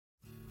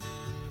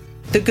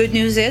The good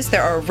news is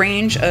there are a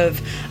range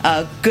of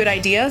good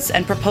ideas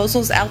and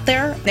proposals out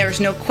there. There's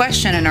no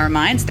question in our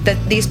minds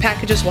that these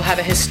packages will have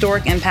a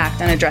historic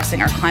impact on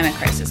addressing our climate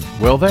crisis.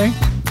 Will they?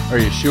 Are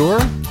you sure?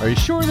 Are you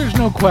sure there's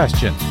no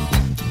question?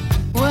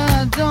 Well,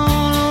 I don't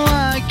know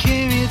why I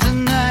came here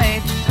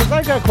tonight. Because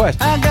I got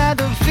questions. I got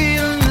the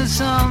feeling that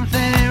something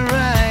ain't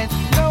right.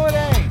 No, it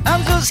ain't.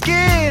 I'm so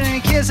scared in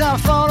case I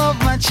fall off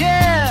my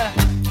chair.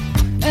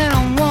 And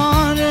I'm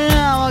wondering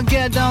how I'll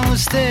get down the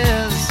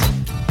stairs.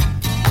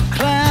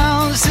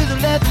 Clowns to the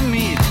left of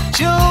me,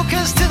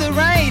 jokers to the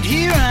right.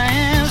 Here I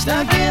am,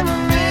 stuck in the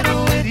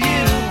middle with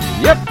you.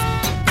 Yep.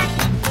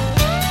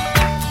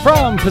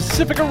 From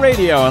Pacifica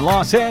Radio in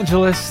Los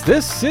Angeles,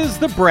 this is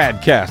the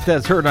BradCast,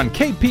 as heard on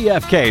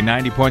KPFK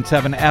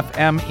 90.7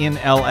 FM in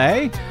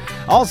LA.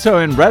 Also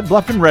in Red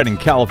Bluff and Redding,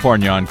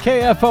 California on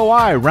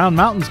KFOI, Round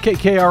Mountains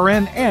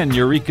KKRN, and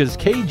Eureka's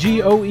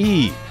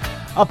KGOE.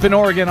 Up in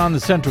Oregon on the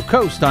Central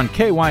Coast on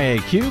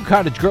KYAQ,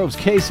 Cottage Grove's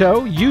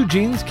KSO,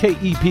 Eugene's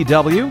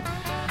KEPW,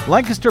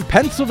 Lancaster,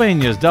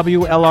 Pennsylvania's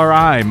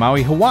WLRI,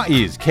 Maui,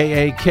 Hawaii's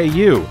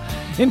KAKU,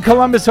 in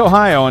Columbus,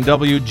 Ohio on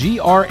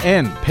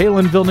WGRN,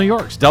 Palinville, New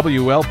York's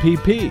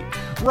WLPP,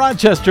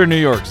 Rochester, New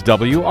York's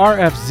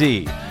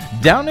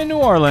WRFZ, down in New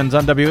Orleans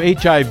on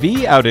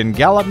WHIV, out in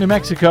Gallup, New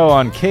Mexico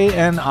on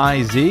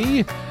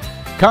KNIZ,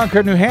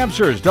 Concord, New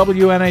Hampshire's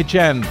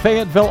WNHN,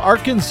 Fayetteville,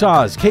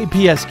 Arkansas's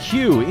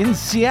KPSQ, in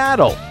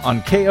Seattle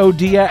on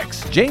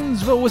KODX,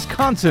 Janesville,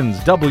 Wisconsin's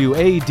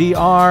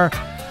WADR,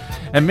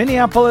 and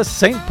Minneapolis,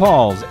 St.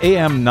 Paul's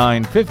AM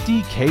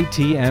 950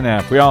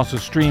 KTNF. We also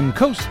stream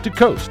coast to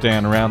coast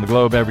and around the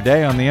globe every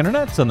day on the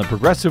internets on the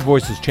Progressive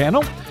Voices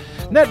channel,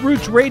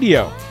 Netroots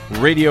Radio,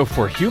 Radio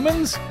for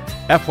Humans,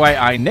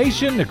 FYI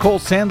Nation,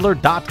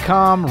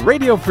 NicoleSandler.com,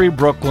 Radio Free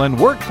Brooklyn,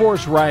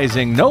 Workforce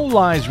Rising, No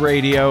Lies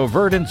Radio,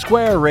 Verdant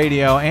Square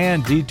Radio,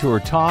 and Detour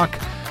Talk.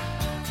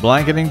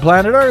 Blanketing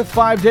planet Earth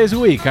 5 days a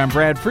week. I'm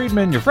Brad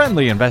Friedman, your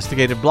friendly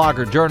investigative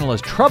blogger,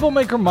 journalist,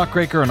 troublemaker,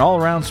 muckraker, and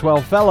all-around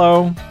swell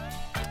fellow.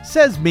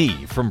 Says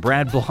me from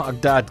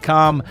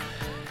BradBlog.com.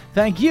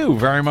 Thank you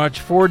very much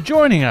for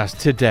joining us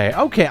today.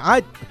 Okay,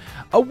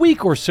 a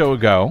week or so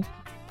ago,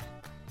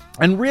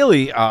 and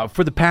really,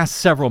 for the past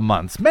several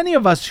months, many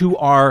of us who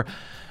are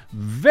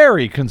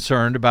very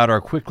concerned about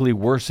our quickly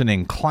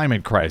worsening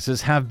climate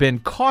crisis have been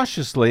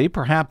cautiously,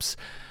 perhaps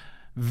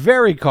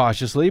very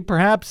cautiously,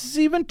 perhaps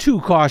even too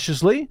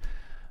cautiously,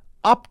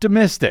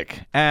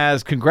 optimistic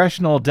as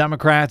congressional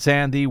Democrats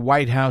and the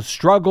White House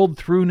struggled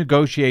through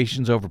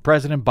negotiations over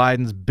President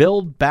Biden's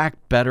Build Back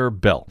Better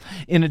bill.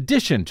 In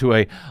addition to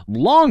a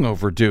long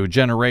overdue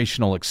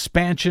generational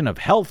expansion of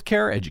health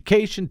care,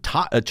 education,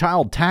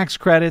 child tax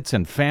credits,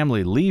 and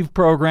family leave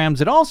programs,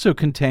 it also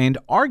contained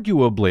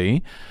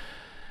arguably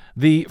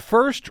the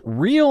first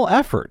real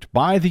effort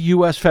by the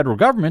U.S. federal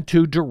government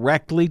to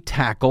directly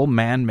tackle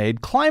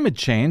man-made climate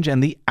change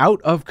and the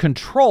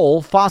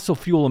out-of-control fossil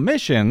fuel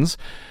emissions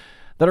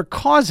that are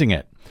causing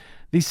it.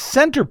 The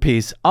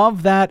centerpiece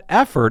of that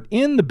effort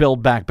in the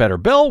Build Back Better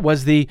bill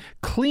was the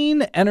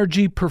Clean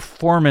Energy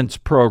Performance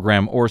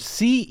Program, or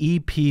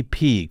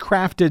CEPP,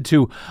 crafted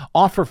to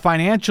offer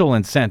financial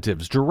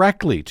incentives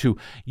directly to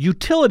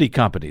utility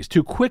companies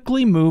to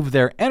quickly move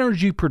their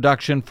energy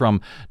production from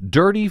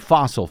dirty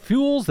fossil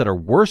fuels that are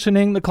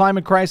worsening the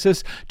climate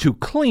crisis to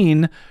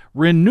clean,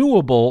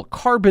 renewable,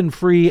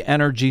 carbon-free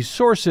energy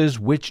sources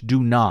which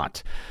do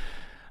not.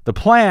 The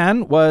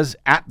plan was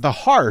at the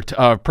heart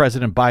of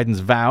President Biden's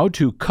vow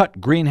to cut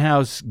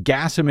greenhouse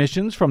gas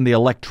emissions from the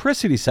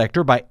electricity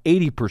sector by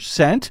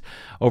 80%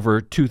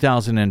 over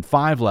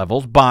 2005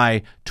 levels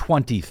by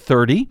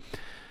 2030,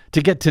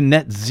 to get to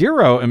net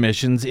zero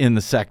emissions in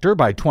the sector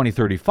by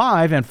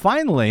 2035, and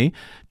finally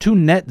to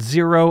net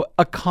zero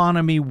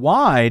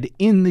economy-wide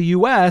in the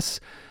U.S.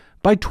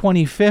 by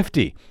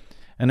 2050.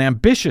 An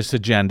ambitious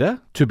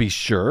agenda, to be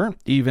sure,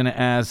 even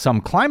as some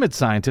climate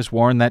scientists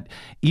warn that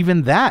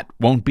even that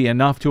won't be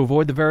enough to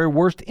avoid the very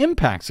worst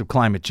impacts of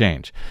climate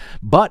change.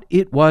 But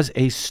it was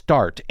a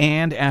start,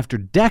 and after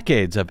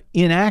decades of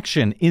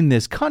inaction in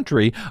this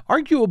country,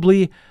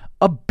 arguably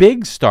a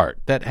big start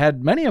that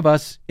had many of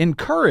us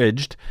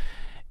encouraged,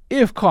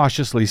 if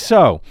cautiously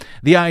so.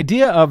 The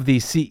idea of the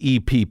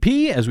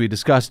CEPP, as we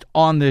discussed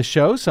on this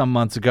show some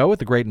months ago with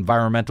the great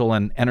environmental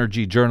and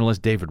energy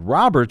journalist David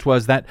Roberts,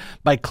 was that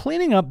by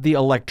cleaning up the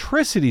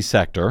electricity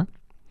sector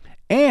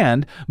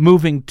and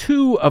moving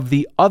two of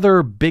the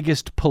other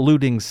biggest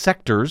polluting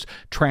sectors,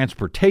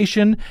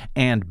 transportation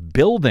and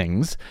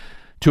buildings,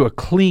 to a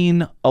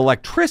clean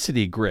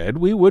electricity grid,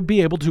 we would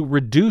be able to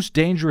reduce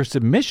dangerous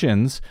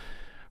emissions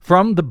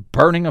from the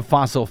burning of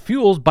fossil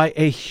fuels by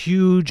a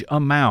huge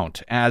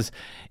amount, as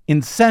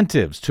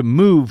incentives to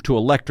move to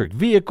electric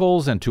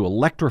vehicles and to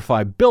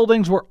electrify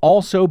buildings were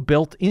also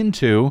built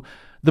into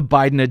the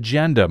Biden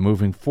agenda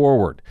moving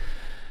forward.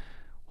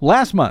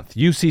 Last month,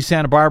 UC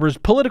Santa Barbara's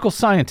political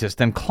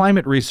scientist and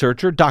climate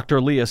researcher Dr.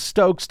 Leah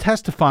Stokes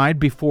testified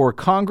before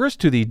Congress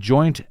to the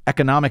Joint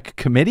Economic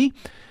Committee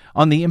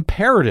on the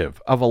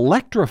imperative of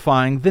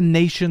electrifying the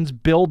nation's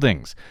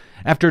buildings.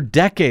 After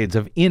decades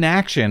of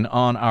inaction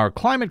on our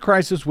climate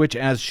crisis, which,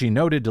 as she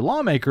noted to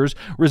lawmakers,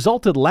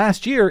 resulted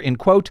last year in,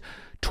 quote,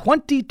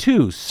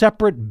 22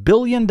 separate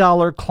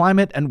billion-dollar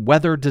climate and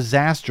weather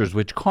disasters,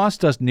 which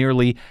cost us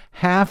nearly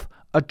 $500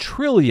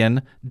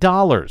 billion.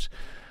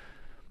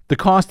 The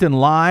cost in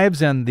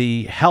lives and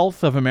the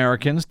health of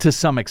Americans, to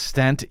some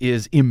extent,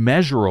 is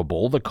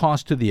immeasurable. The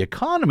cost to the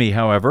economy,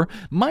 however,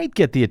 might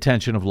get the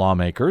attention of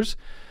lawmakers.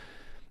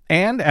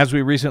 And, as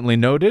we recently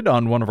noted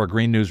on one of our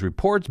Green News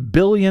reports,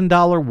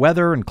 billion-dollar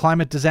weather and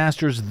climate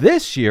disasters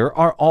this year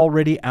are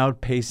already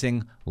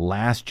outpacing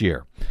last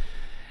year.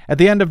 At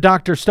the end of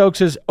Dr.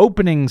 Stokes'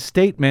 opening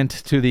statement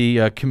to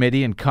the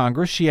committee in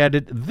Congress, she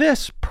added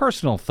this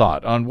personal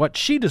thought on what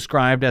she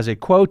described as a,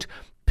 quote,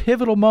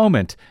 pivotal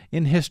moment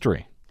in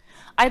history.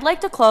 I'd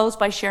like to close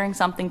by sharing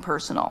something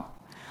personal.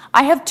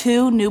 I have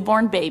 2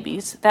 newborn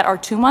babies that are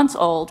 2 months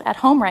old at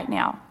home right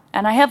now,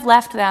 and I have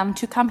left them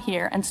to come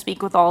here and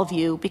speak with all of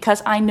you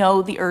because I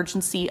know the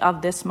urgency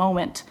of this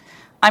moment.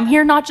 I'm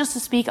here not just to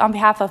speak on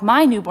behalf of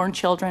my newborn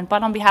children,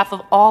 but on behalf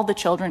of all the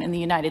children in the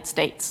United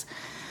States.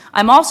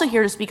 I'm also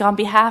here to speak on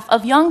behalf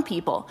of young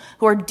people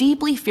who are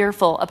deeply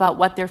fearful about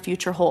what their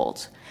future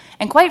holds.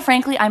 And quite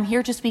frankly, I'm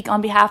here to speak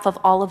on behalf of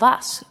all of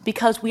us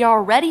because we are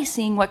already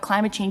seeing what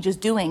climate change is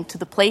doing to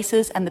the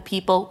places and the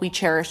people we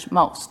cherish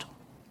most.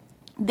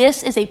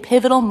 This is a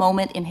pivotal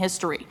moment in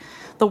history.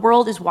 The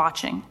world is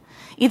watching.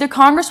 Either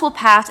Congress will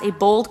pass a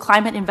bold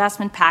climate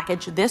investment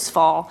package this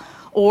fall,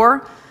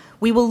 or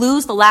we will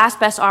lose the last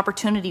best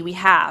opportunity we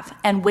have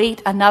and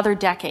wait another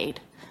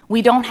decade.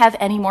 We don't have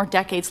any more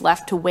decades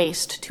left to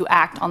waste to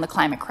act on the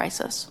climate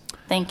crisis.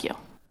 Thank you.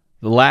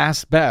 The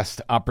last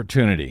best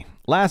opportunity.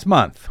 Last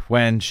month,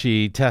 when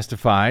she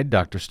testified,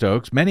 Dr.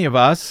 Stokes, many of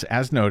us,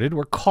 as noted,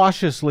 were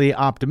cautiously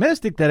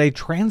optimistic that a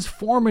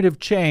transformative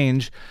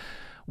change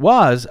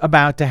was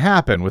about to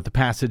happen with the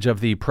passage of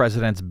the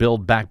president's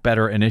Build Back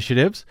Better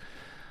initiatives.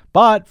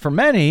 But for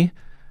many,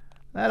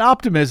 that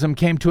optimism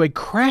came to a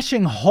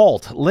crashing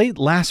halt late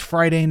last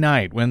Friday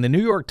night when the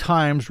New York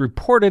Times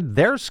reported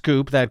their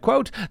scoop that,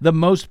 quote, the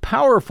most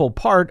powerful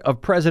part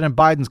of President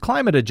Biden's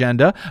climate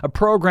agenda, a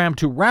program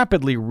to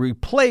rapidly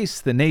replace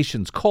the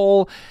nation's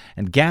coal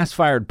and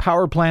gas-fired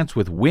power plants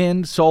with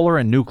wind, solar,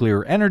 and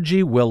nuclear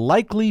energy, will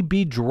likely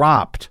be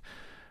dropped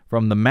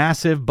from the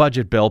massive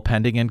budget bill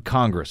pending in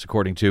Congress,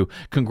 according to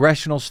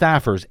congressional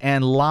staffers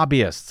and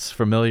lobbyists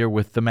familiar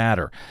with the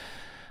matter.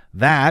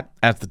 That,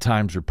 as the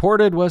Times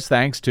reported, was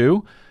thanks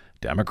to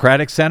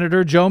Democratic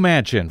Senator Joe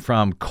Manchin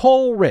from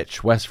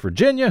coal-rich West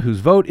Virginia,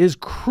 whose vote is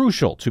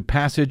crucial to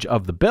passage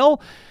of the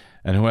bill,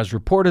 and who has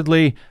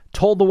reportedly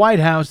told the White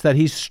House that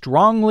he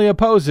strongly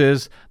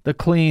opposes the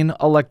clean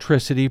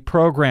electricity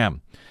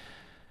program.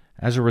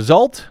 As a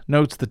result,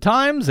 notes the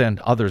Times, and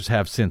others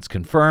have since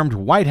confirmed,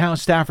 White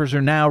House staffers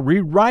are now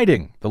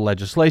rewriting the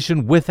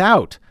legislation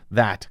without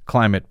that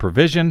climate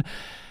provision,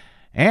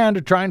 and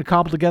are trying to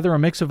cobble together a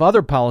mix of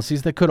other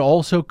policies that could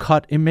also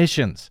cut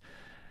emissions.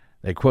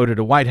 They quoted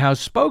a White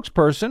House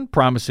spokesperson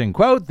promising,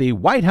 quote, the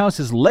White House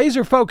is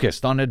laser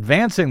focused on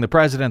advancing the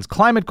president's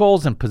climate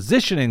goals and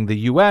positioning the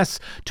U.S.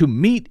 to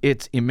meet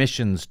its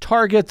emissions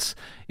targets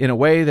in a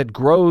way that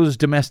grows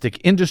domestic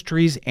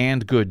industries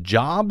and good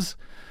jobs.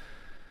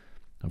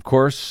 Of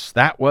course,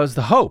 that was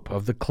the hope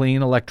of the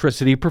Clean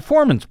Electricity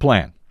Performance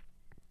Plan.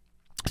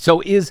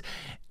 So is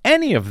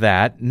any of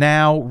that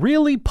now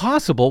really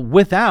possible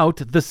without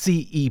the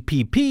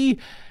CEPP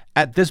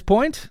at this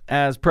point,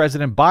 as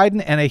President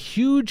Biden and a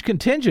huge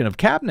contingent of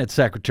cabinet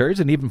secretaries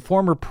and even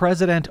former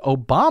President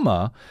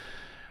Obama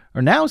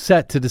are now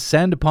set to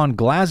descend upon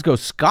Glasgow,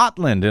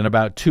 Scotland in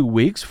about 2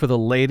 weeks for the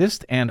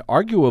latest and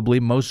arguably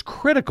most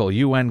critical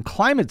UN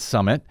climate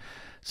summit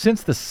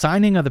since the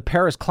signing of the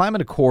Paris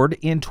Climate Accord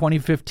in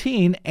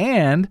 2015,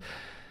 and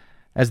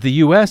as the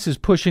U.S. is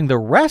pushing the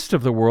rest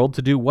of the world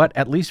to do what,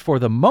 at least for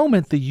the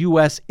moment, the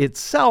U.S.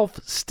 itself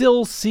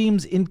still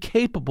seems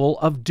incapable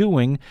of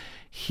doing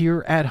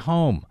here at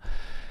home.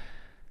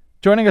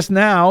 Joining us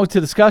now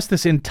to discuss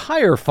this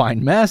entire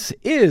fine mess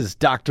is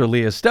Dr.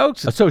 Leah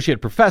Stokes,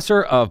 Associate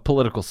Professor of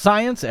Political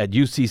Science at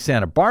UC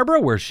Santa Barbara,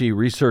 where she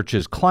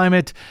researches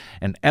climate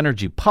and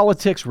energy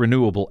politics,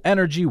 renewable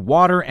energy,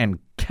 water, and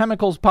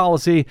chemicals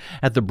policy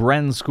at the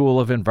Bren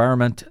School of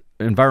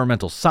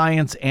Environmental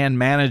Science and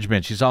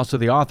Management. She's also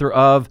the author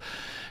of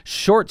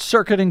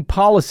Short-Circuiting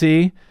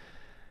Policy,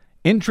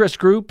 Interest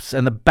Groups,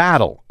 and the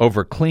Battle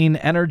Over Clean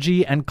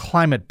Energy and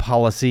Climate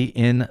Policy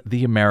in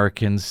the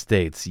American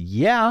States.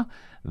 Yeah,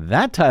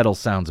 that title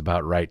sounds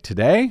about right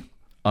today,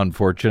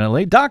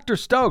 unfortunately. Dr.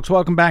 Stokes,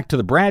 welcome back to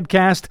the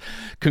BradCast.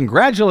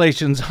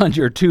 Congratulations on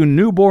your 2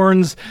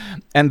 newborns,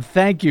 and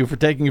thank you for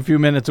taking a few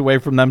minutes away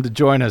from them to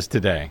join us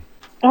today.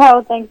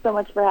 Oh, thanks so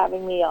much for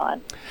having me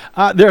on.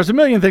 There's a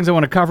million things I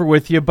want to cover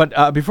with you,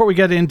 but before we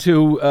get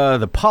into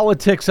the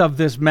politics of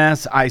this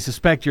mess, I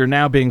suspect you're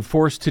now being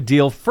forced to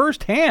deal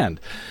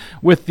firsthand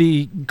with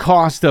the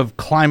cost of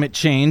climate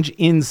change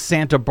in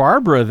Santa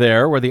Barbara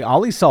there, where the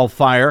Alisal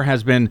fire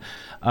has been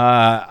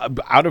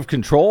out of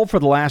control for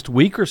the last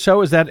week or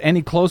so. Is that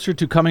any closer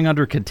to coming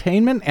under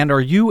containment? And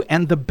are you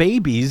and the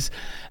babies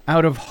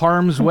out of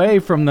harm's way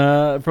from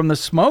the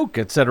smoke,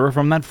 et cetera,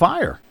 from that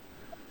fire?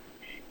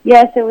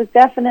 Yes, it was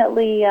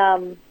definitely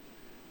a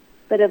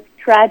bit of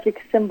tragic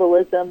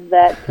symbolism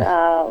that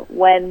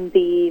when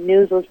the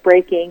news was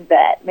breaking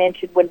that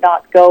Manchin would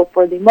not go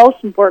for the most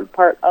important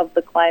part of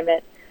the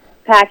climate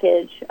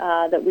package,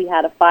 that we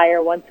had a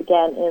fire once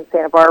again in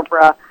Santa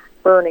Barbara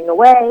burning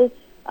away.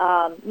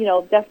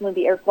 Definitely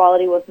the air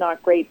quality was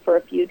not great for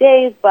a few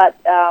days, but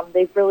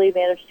they've really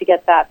managed to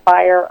get that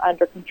fire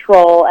under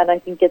control, and I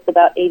think it's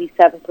about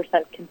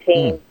 87%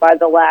 contained by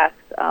the last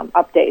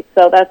update.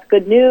 So that's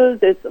good news.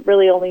 It's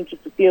really only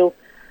just a few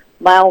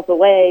miles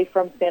away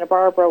from Santa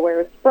Barbara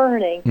where it's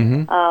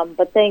burning,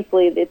 but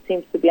thankfully it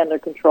seems to be under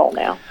control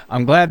now.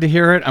 I'm glad to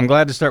hear it. I'm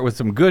glad to start with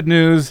some good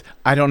news.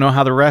 I don't know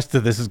how the rest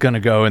of this is going to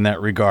go in that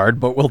regard,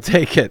 but we'll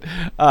take it.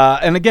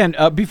 And again,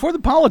 before the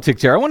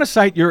politics here, I want to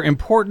cite your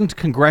important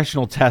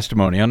congressional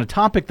testimony on a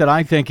topic that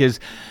I think is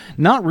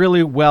not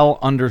really well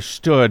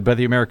understood by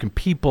the American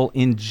people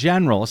in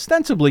general.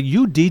 Ostensibly,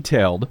 you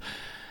detailed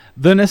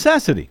the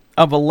necessity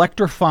of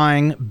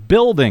electrifying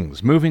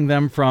buildings, moving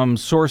them from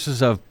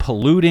sources of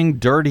polluting,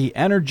 dirty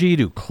energy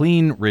to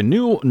clean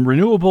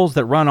renewables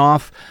that run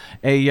off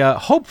a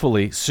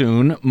hopefully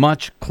soon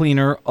much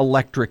cleaner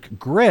electric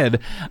grid.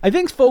 I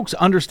think folks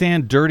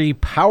understand dirty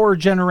power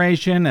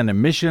generation and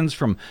emissions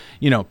from,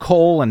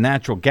 coal and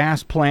natural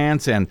gas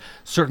plants, and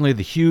certainly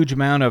the huge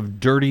amount of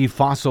dirty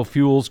fossil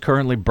fuels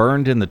currently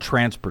burned in the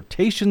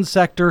transportation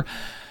sector.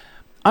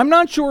 I'm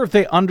not sure if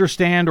they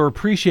understand or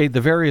appreciate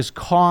the various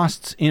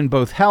costs in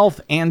both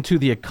health and to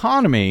the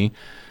economy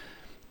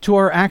to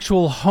our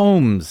actual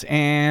homes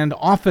and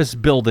office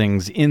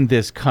buildings in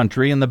this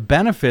country and the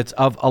benefits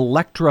of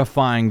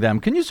electrifying them.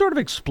 Can you sort of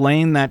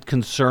explain that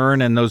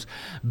concern and those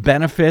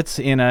benefits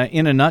in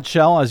a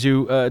nutshell, as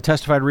you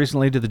testified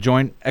recently to the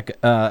Joint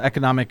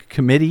Economic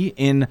Committee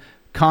in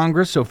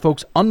Congress, so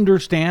folks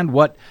understand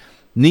what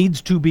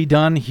needs to be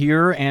done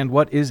here and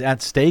what is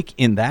at stake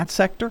in that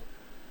sector?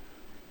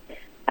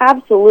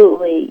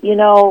 Absolutely.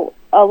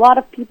 A lot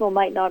of people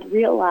might not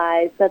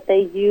realize that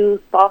they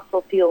use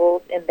fossil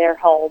fuels in their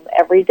home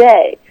every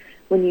day.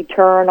 When you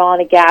turn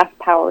on a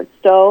gas-powered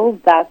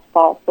stove, that's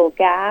fossil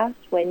gas.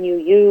 When you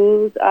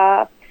use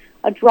a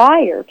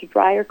dryer to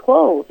dry your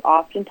clothes,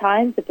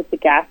 oftentimes, if it's a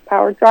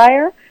gas-powered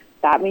dryer,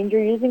 that means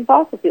you're using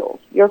fossil fuels.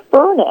 Your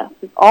furnace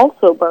is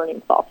also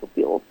burning fossil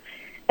fuels.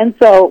 And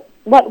so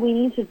what we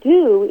need to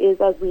do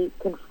is, as we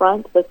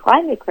confront the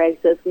climate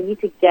crisis, we need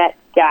to get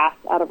gas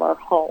out of our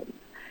homes.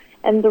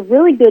 And the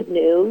really good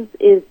news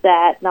is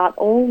that not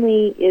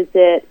only is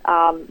it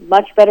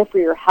much better for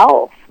your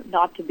health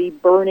not to be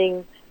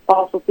burning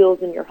fossil fuels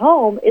in your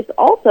home, it's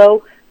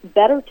also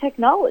better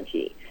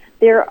technology.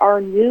 There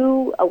are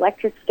new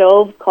electric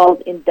stoves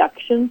called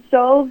induction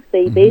stoves.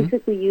 They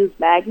basically use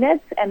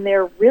magnets, and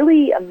they're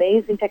really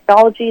amazing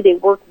technology. They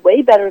work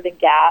way better than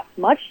gas,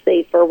 much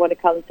safer when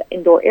it comes to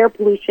indoor air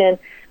pollution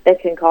that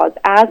can cause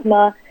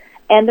asthma.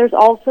 And there's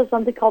also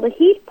something called a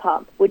heat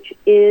pump, which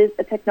is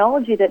a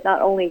technology that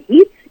not only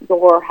heats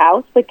your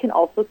house, but can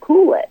also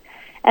cool it.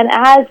 And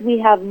as we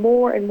have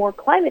more and more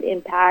climate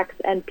impacts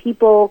and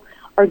people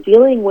are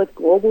dealing with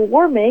global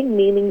warming,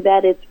 meaning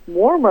that it's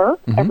warmer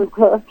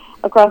everywhere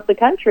across the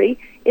country,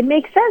 it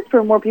makes sense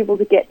for more people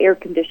to get air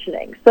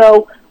conditioning.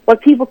 So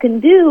what people can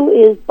do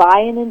is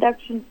buy an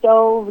induction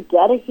stove,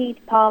 get a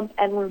heat pump,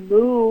 and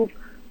remove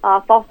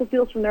fossil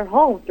fuels from their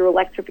homes through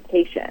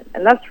electrification.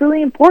 And that's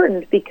really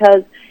important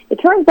because it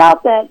turns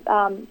out that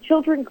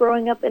children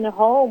growing up in a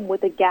home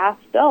with a gas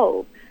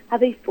stove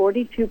have a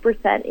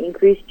 42%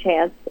 increased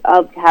chance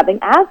of having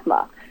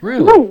asthma.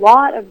 Really? There's a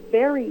lot of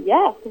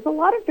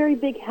very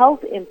big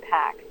health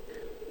impacts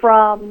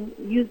from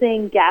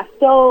using gas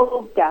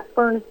stoves, gas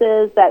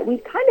furnaces that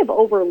we've kind of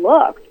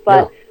overlooked,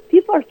 but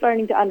people are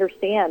starting to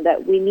understand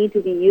that we need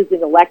to be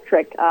using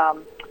electric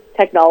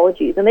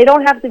technologies, and they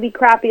don't have to be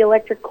crappy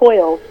electric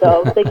coils,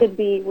 so they could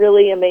be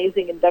really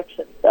amazing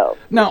induction stoves.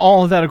 Now,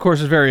 all of that, of course,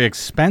 is very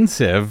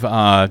expensive,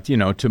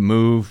 to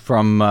move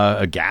from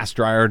a gas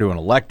dryer to an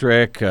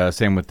electric,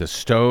 same with the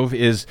stove.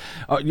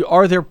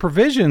 Are there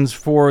provisions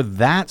for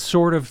that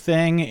sort of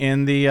thing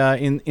in the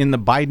in the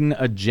Biden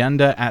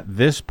agenda at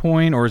this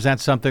point, or is that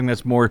something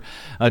that's more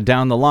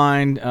down the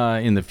line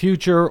in the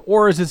future,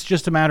 or is it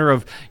just a matter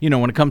of,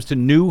 when it comes to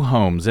new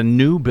homes and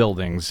new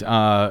buildings,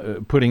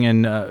 putting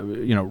in,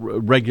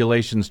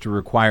 regulations to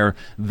require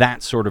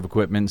that sort of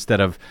equipment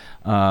instead of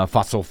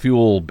fossil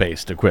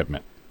fuel-based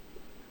equipment?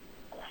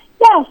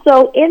 Yeah,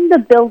 so in the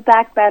Build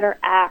Back Better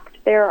Act,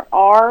 there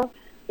are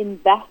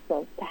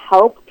investments to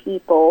help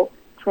people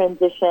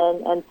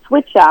transition and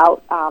switch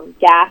out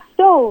gas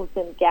stoves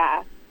and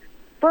gas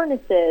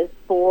furnaces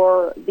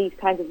for these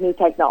kinds of new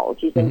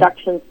technologies,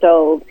 induction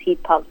stoves,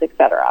 heat pumps,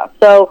 etc.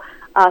 So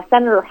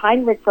Senator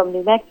Heinrich from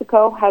New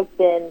Mexico has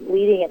been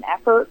leading an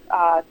effort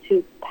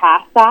to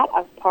pass that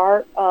as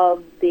part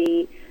of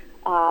the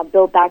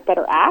Build Back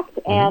Better Act.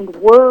 And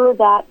were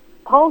that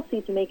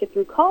policy to make it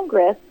through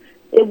Congress,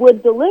 it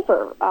would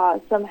deliver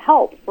some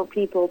help for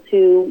people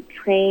to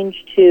change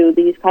to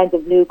these kinds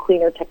of new,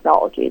 cleaner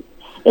technologies.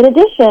 In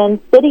addition,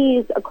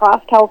 cities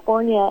across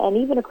California and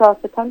even across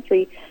the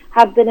country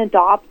have been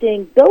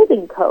adopting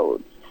building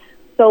codes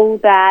so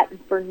that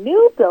for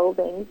new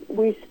buildings,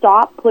 we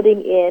stop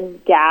putting in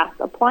gas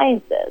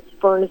appliances,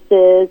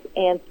 furnaces,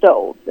 and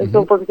stoves. And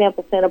so, for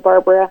example, Santa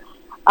Barbara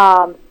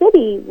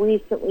City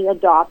recently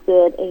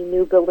adopted a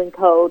new building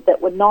code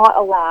that would not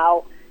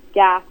allow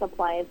gas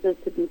appliances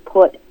to be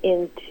put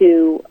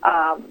into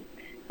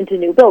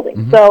new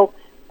buildings. So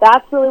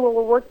that's really what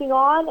we're working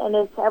on, and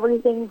it's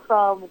everything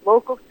from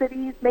local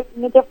cities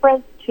making a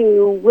difference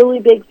to really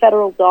big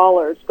federal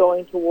dollars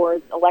going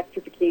towards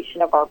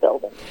electrification of our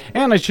buildings.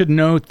 And I should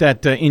note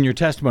that in your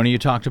testimony, you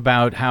talked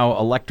about how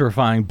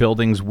electrifying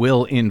buildings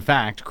will, in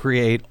fact,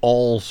 create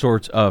all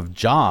sorts of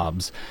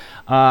jobs.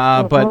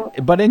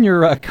 But in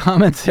your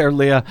comments there,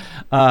 Leah,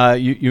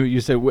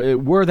 you said,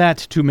 were that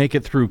to make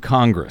it through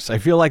Congress? I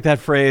feel like that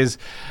phrase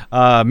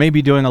may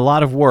be doing a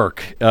lot of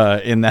work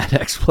in that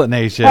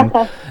explanation.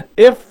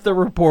 If the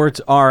reports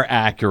are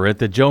accurate,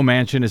 that Joe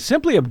Manchin is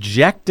simply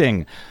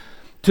objecting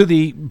to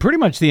the pretty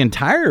much the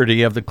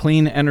entirety of the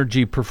Clean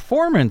Energy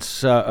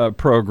Performance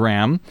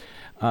program,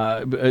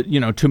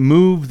 to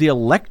move the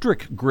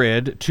electric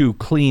grid to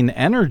clean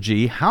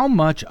energy, how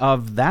much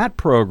of that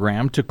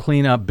program to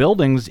clean up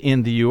buildings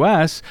in the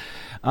U.S.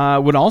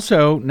 Would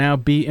also now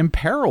be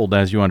imperiled,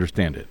 as you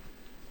understand it?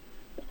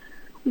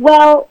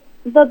 Well,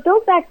 the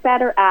Build Back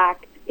Better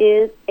Act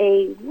is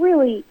a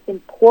really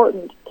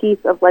important piece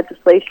of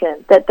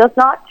legislation that does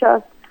not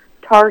just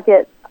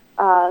target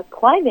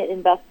climate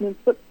investments,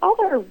 but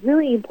other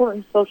really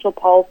important social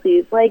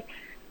policies like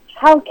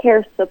child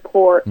care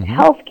support,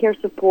 health care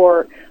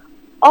support,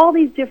 all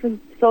these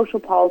different social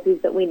policies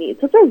that we need.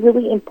 So it's a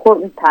really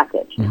important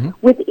package.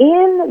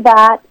 Within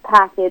that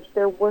package,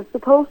 there was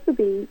supposed to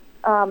be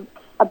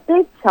a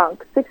big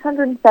chunk,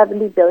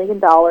 $670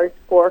 billion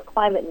for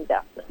climate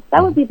investments.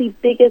 That would be the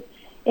biggest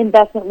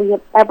investment we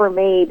have ever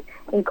made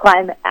in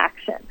climate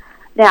action.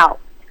 Now,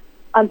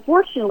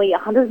 unfortunately,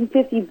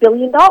 $150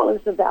 billion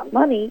of that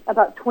money,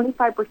 about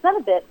 25%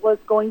 of it, was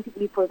going to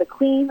be for the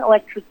Clean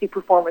Electricity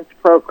Performance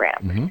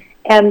Program.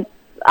 And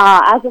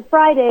as of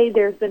Friday,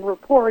 there's been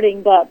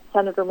reporting that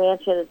Senator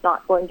Manchin is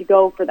not going to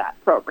go for that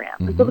program.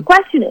 And so the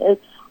question is,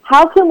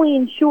 how can we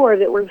ensure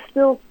that we're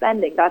still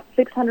spending that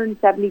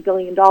 $670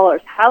 billion?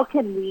 How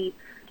can we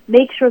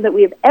make sure that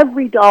we have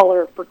every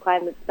dollar for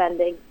climate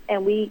spending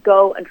and we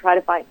go and try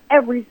to find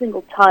every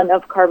single ton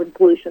of carbon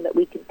pollution that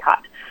we can cut?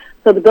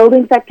 So the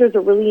building sector is a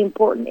really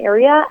important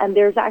area, and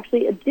there's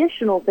actually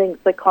additional things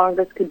that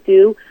Congress could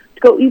do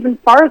to go even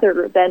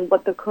farther than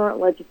what the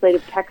current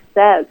legislative text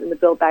says in the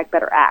Build Back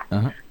Better Act.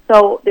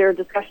 So there are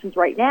discussions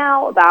right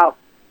now about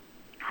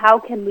how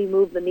can we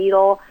move the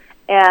needle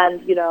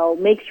and,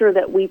 make sure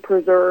that we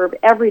preserve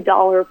every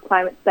dollar of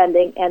climate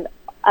spending and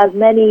as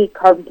many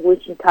carbon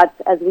pollution cuts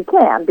as we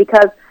can,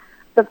 because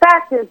the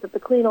fact is that the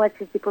Clean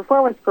Electricity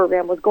Performance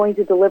Program was going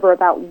to deliver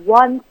about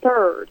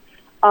 1/3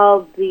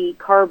 of the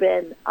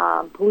carbon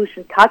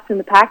pollution cuts in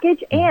the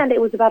package, and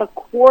it was about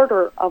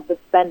 1/4 of the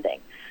spending.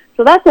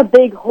 So that's a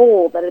big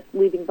hole that it's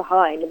leaving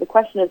behind. And the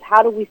question is,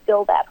 how do we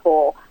fill that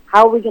hole?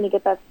 How are we going to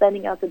get that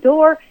spending out the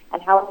door?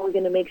 And how are we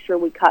going to make sure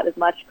we cut as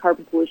much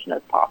carbon pollution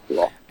as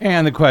possible?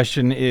 And the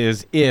question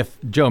is if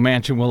Joe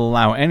Manchin will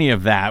allow any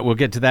of that. We'll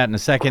get to that in a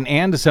second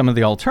and to some of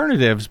the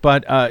alternatives.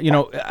 But,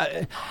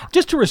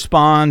 just to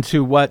respond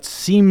to what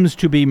seems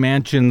to be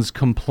Manchin's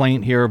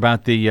complaint here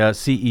about the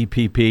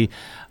CEPP,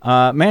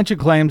 Manchin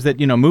claims that,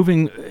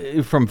 moving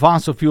from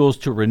fossil fuels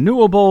to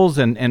renewables,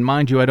 and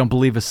mind you, I don't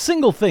believe a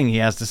single thing he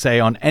has to say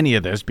on any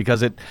of this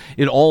because it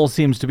all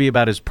seems to be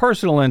about his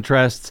personal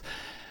interests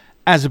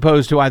as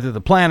opposed to either the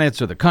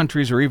planet's or the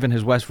country's or even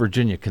his West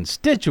Virginia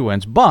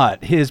constituents.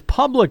 But his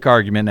public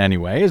argument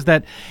anyway is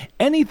that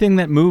anything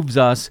that moves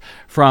us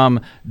from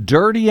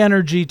dirty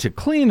energy to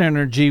clean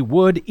energy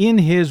would, in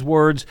his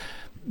words,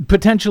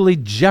 potentially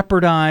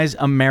jeopardize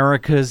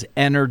America's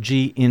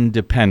energy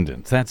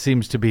independence. That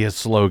seems to be a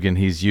slogan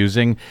he's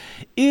using.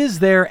 Is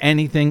there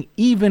anything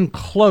even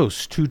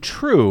close to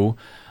true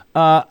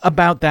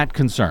about that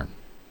concern?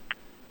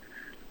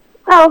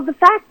 Well, the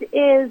fact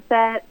is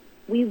that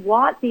we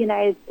want the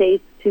United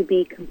States to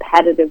be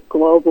competitive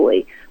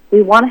globally.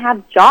 We want to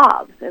have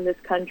jobs in this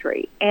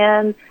country,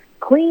 and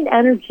clean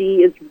energy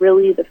is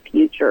really the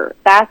future.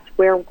 That's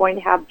where we're going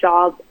to have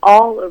jobs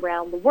all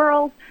around the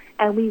world,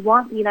 and we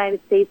want the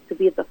United States to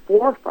be at the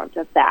forefront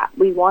of that.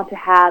 We want to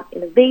have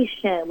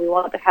innovation. We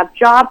want to have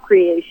job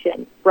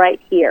creation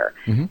right here.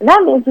 And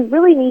that means we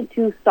really need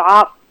to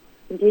stop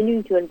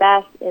continuing to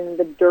invest in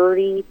the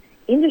dirty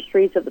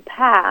industries of the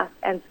past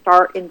and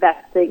start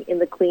investing in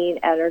the clean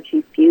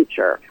energy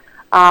future.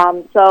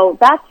 So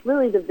that's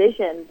really the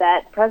vision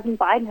that President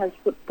Biden has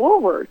put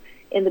forward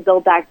in the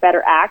Build Back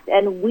Better Act,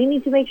 and we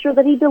need to make sure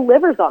that he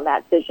delivers on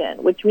that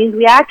vision, which means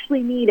we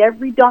actually need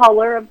every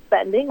dollar of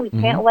spending. We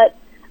can't let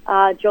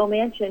Joe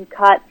Manchin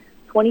cut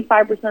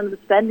 25% of the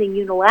spending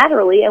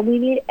unilaterally, and we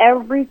need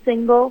every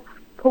single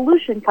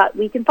pollution cut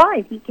we can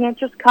find. He can't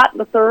just cut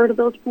a third of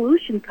those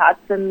pollution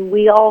cuts, and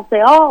we all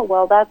say, oh,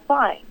 well, that's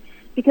fine.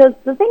 Because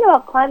the thing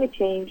about climate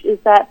change is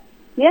that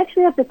we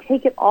actually have to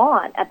take it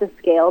on at the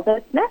scale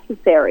that's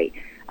necessary.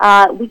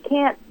 We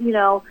can't,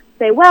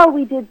 say, well,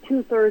 we did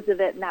 2/3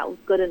 of it and that was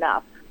good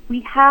enough.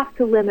 We have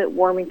to limit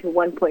warming to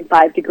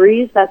 1.5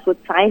 degrees. That's what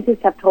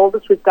scientists have told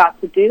us we've got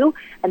to do.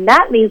 And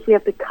that means we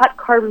have to cut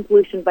carbon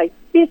pollution by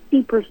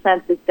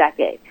 50% this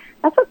decade.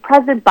 That's what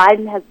President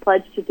Biden has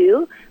pledged to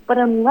do. But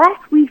unless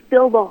we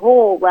fill the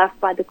hole left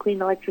by the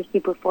Clean Electricity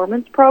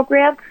Performance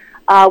Program,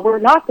 we're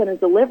not going to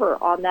deliver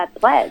on that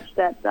pledge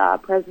that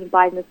President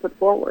Biden has put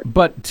forward.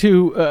 But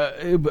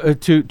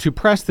to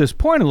press this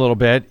point a little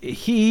bit,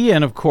 he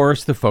and, of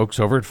course, the folks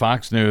over at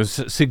Fox News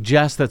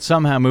suggest that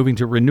somehow moving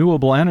to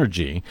renewable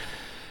energy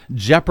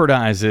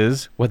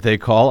jeopardizes what they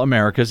call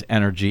America's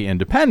energy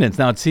independence.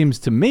 Now, it seems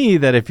to me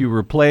that if you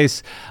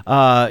replace,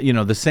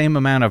 the same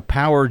amount of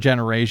power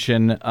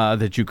generation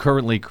that you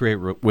currently create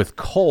with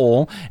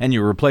coal, and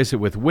you replace it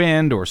with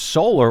wind or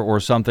solar or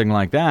something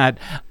like that,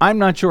 I'm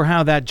not sure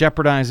how that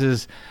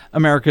jeopardizes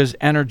America's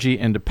energy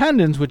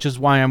independence, which is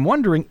why I'm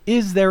wondering,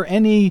 is there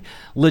any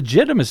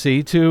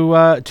legitimacy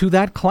to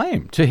that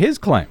claim, to his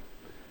claim?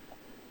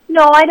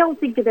 No, I don't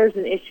think that there's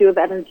an issue of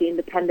energy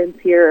independence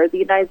here. The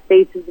United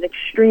States is an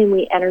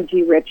extremely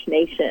energy-rich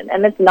nation,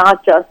 and it's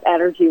not just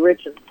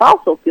energy-rich in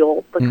fossil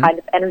fuels, the kind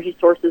of energy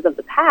sources of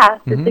the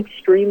past. It's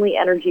extremely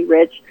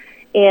energy-rich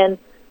in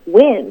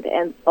wind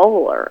and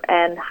solar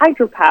and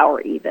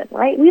hydropower even,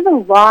 right? We have a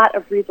lot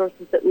of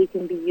resources that we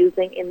can be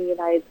using in the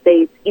United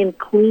States in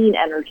clean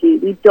energy.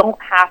 We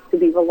don't have to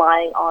be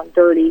relying on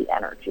dirty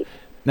energy.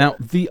 Now,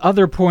 the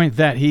other point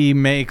that he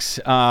makes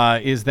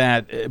is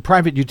that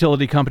private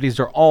utility companies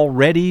are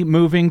already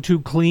moving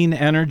to clean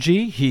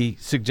energy, he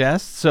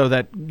suggests, so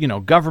that,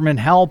 government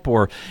help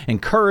or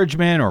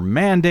encouragement or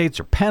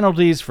mandates or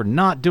penalties for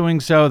not doing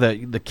so,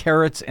 the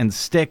carrots and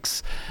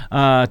sticks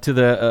to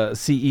the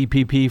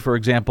CEPP, for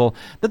example,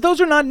 that those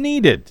are not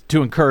needed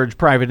to encourage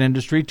private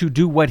industry to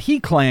do what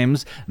he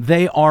claims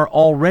they are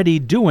already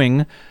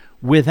doing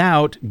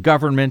without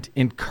government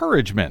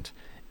encouragement.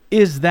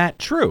 Is that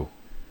true?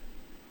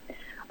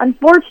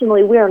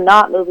 Unfortunately, we are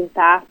not moving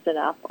fast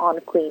enough on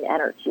clean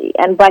energy.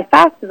 And by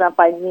fast enough,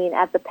 I mean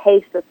at the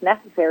pace that's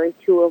necessary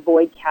to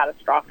avoid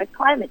catastrophic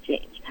climate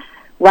change.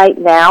 Right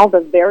now,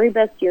 the very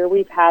best year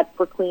we've had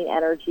for clean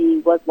energy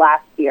was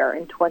last year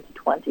in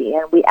 2020,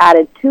 and we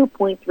added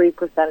 2.3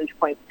 percentage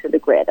points to the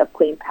grid of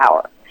clean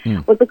power.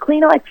 What the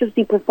Clean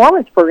Electricity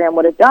Performance Program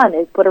would have done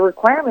is put a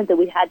requirement that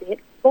we had to hit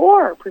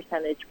 4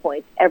 percentage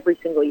points every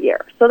single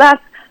year. So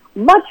that's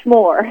much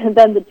more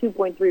than the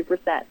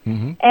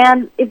 2.3%.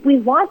 And if we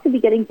want to be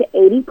getting to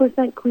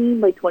 80%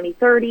 clean by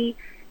 2030,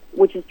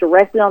 which is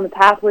directly on the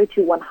pathway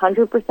to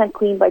 100%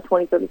 clean by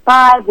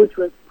 2035, which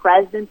was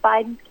President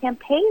Biden's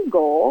campaign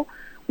goal,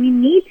 we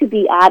need to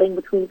be adding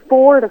between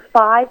 4 to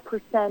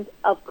 5%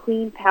 of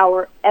clean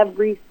power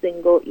every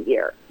single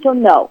year. So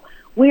no,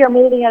 we are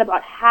moving at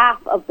about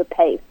half of the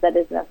pace that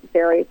is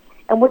necessary.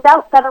 And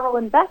without federal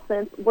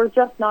investments, we're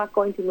just not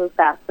going to move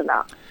fast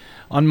enough.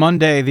 On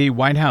Monday, the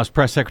White House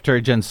Press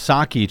Secretary Jen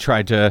Psaki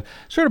tried to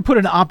sort of put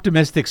an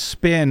optimistic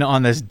spin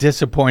on this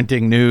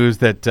disappointing news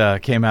that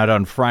came out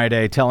on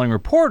Friday, telling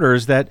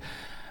reporters that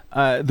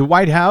the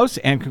White House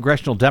and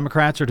congressional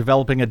Democrats are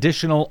developing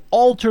additional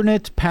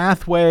alternate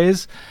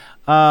pathways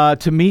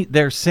to meet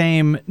their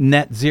same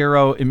net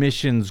zero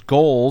emissions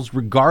goals,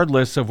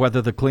 regardless of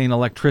whether the Clean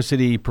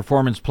Electricity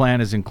Performance Plan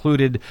is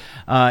included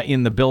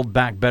in the Build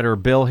Back Better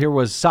bill. Here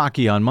was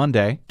Psaki on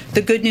Monday.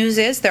 The good news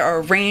is there are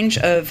a range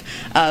of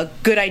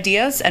good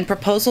ideas and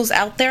proposals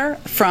out there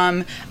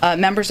from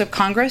members of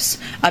Congress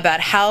about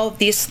how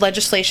this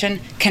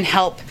legislation can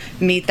help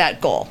meet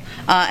that goal.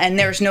 And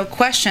there's no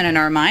question in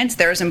our minds.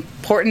 There's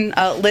important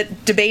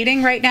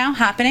debating right now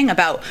happening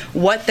about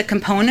what the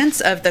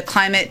components of the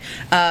climate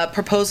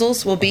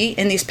proposals will be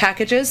in these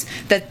packages,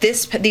 that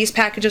these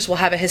packages will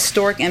have a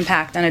historic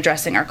impact on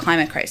addressing our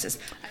climate crisis.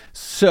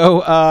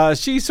 So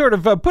she sort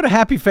of put a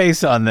happy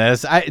face on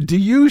this. Do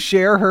you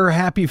share her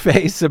happy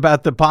face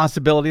about the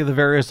possibility of the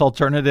various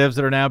alternatives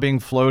that are now being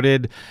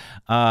floated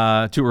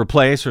to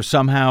replace or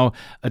somehow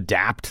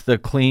adapt the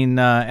Clean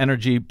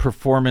Energy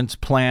Performance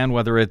Plan,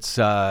 whether it's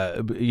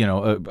a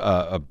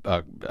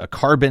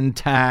carbon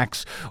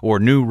tax or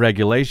new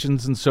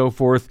regulations and so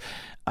forth?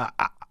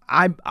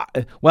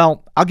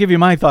 I'll give you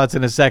my thoughts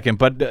in a second,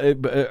 but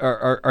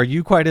are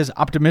you quite as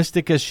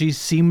optimistic as she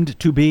seemed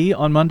to be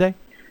on Monday?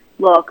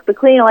 Look, the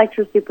Clean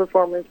Electricity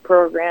Performance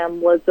Program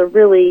was a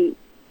really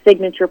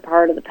signature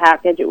part of the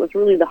package. It was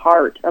really the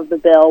heart of the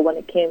bill when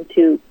it came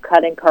to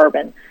cutting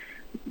carbon.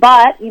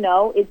 But,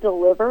 it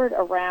delivered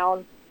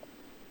around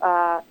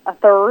a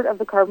third of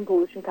the carbon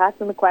pollution cuts,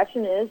 and the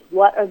question is,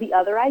 what are the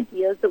other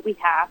ideas that we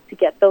have to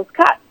get those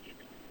cuts?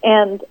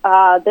 And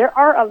there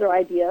are other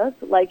ideas,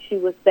 like she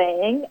was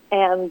saying,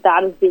 and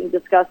that is being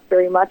discussed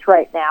very much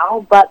right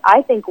now. But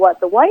I think what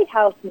the White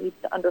House needs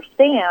to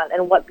understand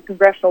and what the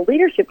congressional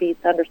leadership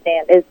needs to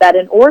understand is that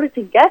in order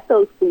to get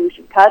those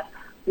pollution cuts,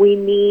 we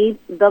need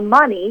the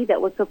money that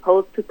was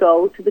supposed to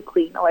go to the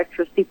Clean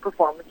Electricity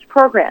Performance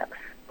Program.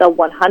 The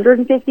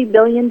 $150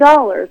 billion,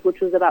 which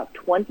was about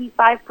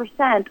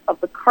 25% of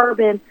the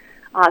carbon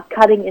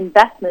cutting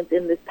investments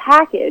in this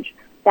package,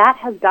 that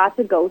has got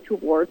to go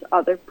towards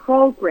other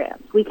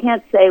programs. We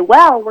can't say,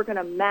 well, we're going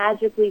to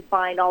magically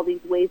find all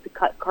these ways to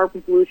cut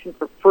carbon pollution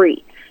for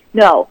free.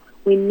 No,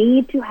 we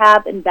need to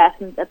have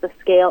investments at the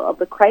scale of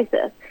the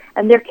crisis.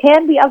 And there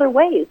can be other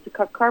ways to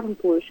cut carbon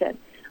pollution.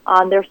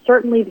 There's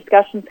certainly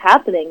discussions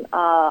happening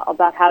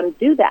about how to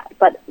do that,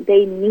 but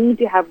they need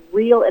to have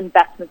real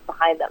investments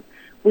behind them.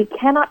 We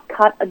cannot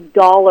cut a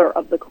dollar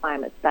of the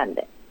climate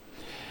spending.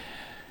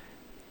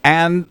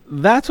 And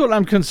that's what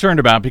I'm concerned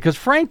about because,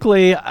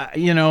 frankly,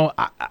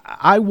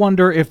 I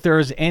wonder if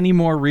there's any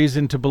more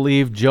reason to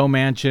believe Joe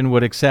Manchin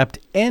would accept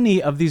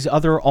any of these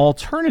other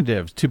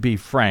alternatives, to be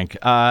frank.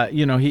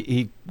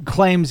 He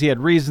claims he had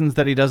reasons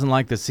that he doesn't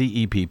like the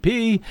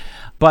CEPP,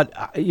 but,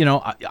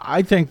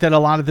 I think that a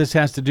lot of this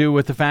has to do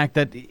with the fact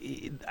that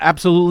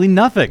absolutely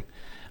nothing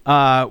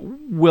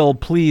will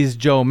please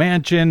Joe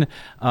Manchin,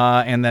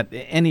 and that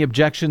any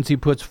objections he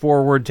puts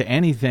forward to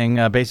anything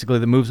basically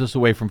that moves us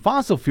away from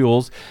fossil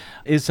fuels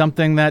is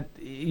something that,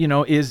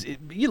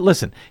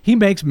 listen, he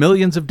makes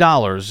millions of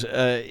dollars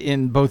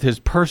in both his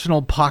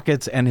personal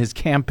pockets and his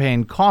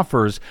campaign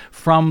coffers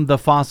from the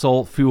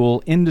fossil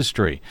fuel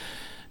industry.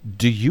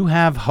 Do you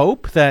have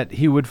hope that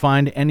he would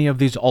find any of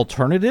these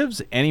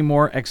alternatives any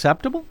more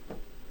acceptable?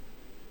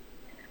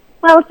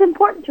 Well, it's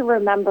important to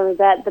remember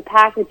that the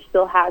package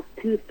still has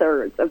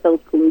 2/3 of those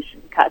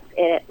pollution cuts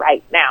in it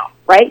right now,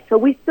 right? So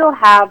we still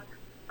have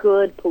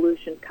good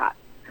pollution cuts.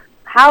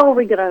 How are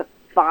we going to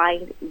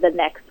find the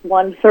next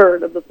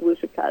 1/3 of the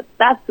pollution cuts?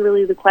 That's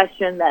really the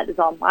question that is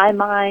on my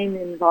mind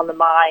and is on the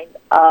mind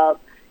of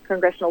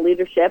congressional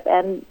leadership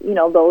and,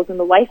 those in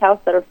the White House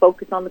that are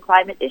focused on the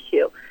climate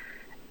issue.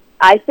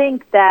 I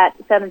think that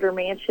Senator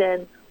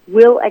Manchin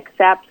will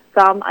accept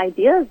some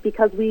ideas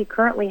because we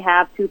currently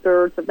have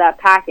 2/3 of that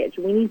package.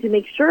 We need to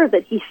make sure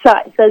that he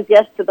says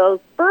yes to those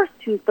first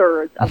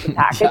 2/3 of the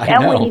package,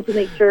 and we need to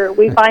make sure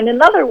we find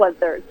another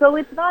 1/3. So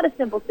it's not a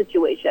simple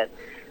situation.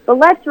 But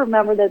let's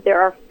remember that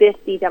there are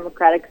 50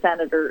 Democratic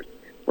senators,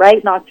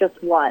 right? Not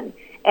just one.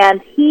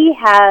 And he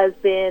has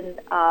been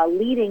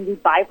leading the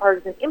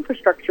bipartisan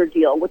infrastructure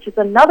deal, which is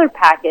another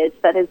package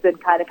that has been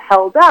kind of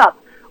held up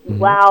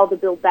while the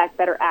Build Back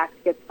Better Act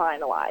gets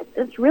finalized.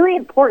 It's really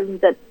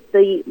important that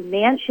the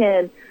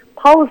Manchin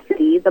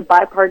policy, the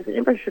bipartisan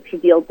infrastructure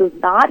deal, does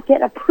not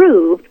get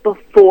approved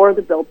before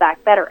the Build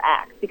Back Better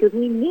Act, because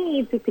we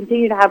need to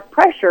continue to have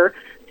pressure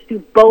to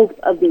do both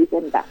of these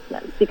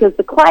investments, because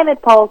the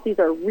climate policies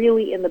are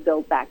really in the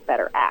Build Back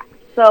Better Act.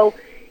 So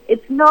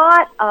it's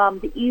not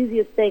the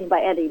easiest thing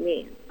by any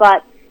means,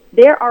 but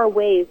there are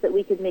ways that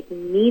we can make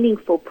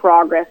meaningful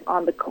progress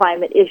on the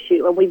climate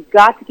issue, and we've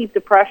got to keep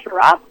the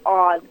pressure up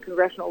on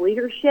congressional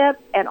leadership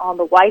and on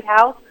the White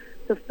House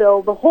to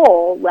fill the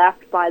hole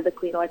left by the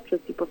Clean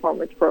Electricity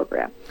Performance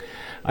Program.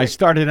 I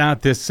started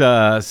out this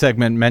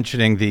segment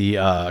mentioning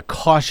the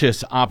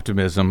cautious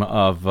optimism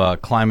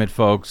of climate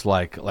folks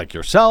like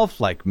yourself,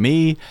 like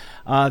me,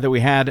 that we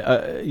had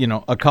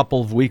a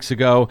couple of weeks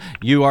ago.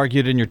 You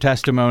argued in your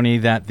testimony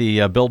that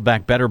the Build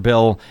Back Better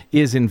bill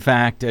is, in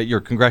fact,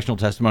 your congressional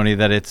testimony,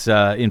 that it's,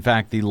 in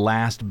fact, the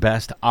last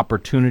best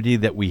opportunity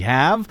that we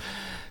have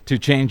to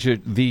change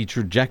the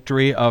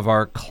trajectory of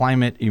our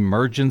climate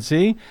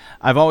emergency.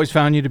 I've always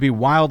found you to be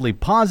wildly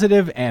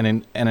positive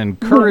and an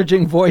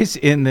encouraging voice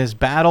in this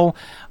battle.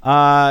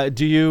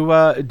 Do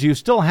you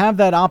still have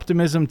that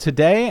optimism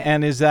today?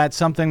 And is that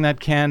something that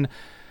can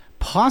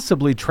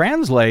possibly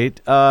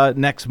translate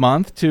next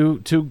month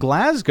to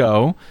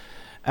Glasgow?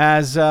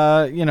 As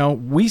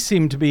we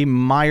seem to be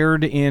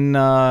mired in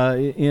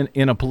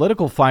a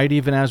political fight,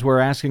 even as we're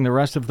asking the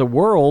rest of the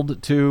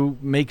world to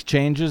make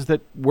changes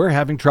that we're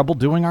having trouble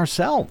doing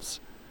ourselves.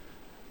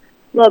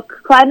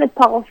 Look, climate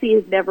policy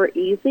is never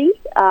easy.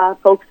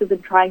 Folks have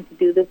been trying to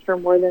do this for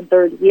more than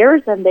 30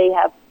 years, and they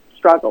have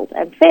struggled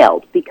and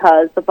failed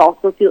because the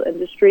fossil fuel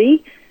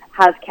industry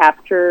has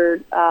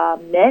captured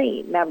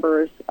many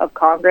members of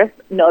Congress,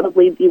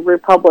 notably the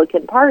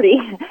Republican Party,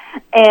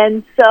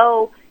 and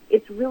so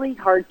it's really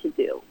hard to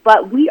do.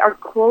 But we are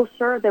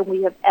closer than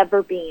we have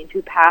ever been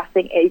to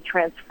passing a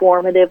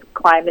transformative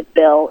climate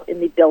bill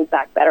in the Build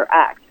Back Better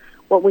Act.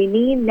 What we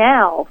need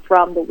now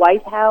from the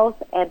White House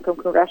and from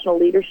congressional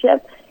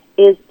leadership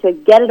is to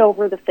get it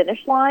over the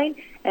finish line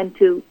and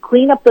to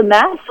clean up the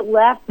mess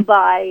left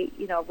by,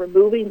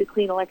 removing the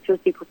Clean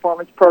Electricity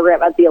Performance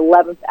Program at the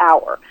 11th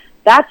hour.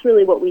 That's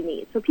really what we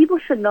need. So people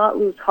should not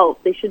lose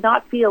hope. They should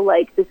not feel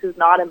like this is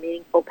not a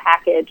meaningful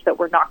package, that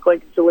we're not going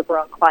to deliver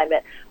on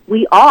climate.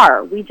 We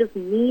are. We just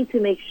need to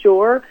make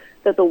sure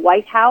that the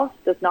White House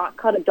does not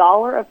cut a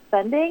dollar of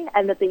spending,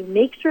 and that they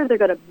make sure they're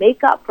going to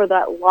make up for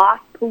that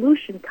lost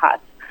pollution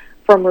cuts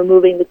from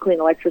removing the Clean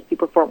Electricity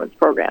Performance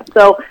Program.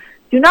 So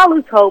do not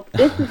lose hope.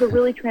 This is a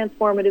really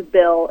transformative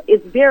bill.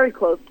 It's very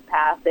close to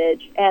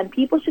passage, and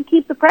people should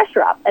keep the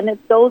pressure up. And if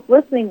those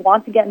listening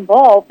want to get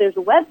involved, there's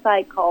a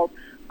website called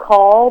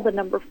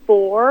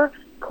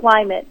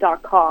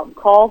call4climate.com,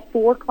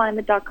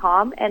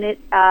 call4climate.com, and it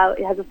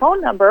has a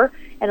phone number,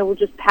 and it will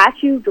just patch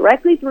you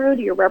directly through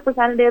to your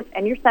representatives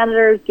and your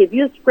senators, give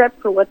you a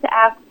script for what to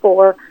ask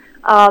for,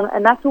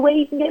 and that's the way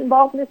you can get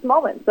involved in this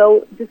moment.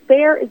 So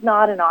despair is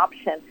not an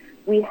option.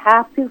 We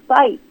have to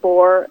fight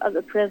for a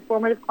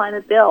transformative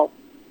climate bill,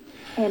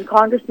 and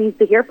Congress needs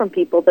to hear from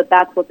people that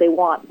that's what they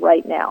want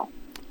right now.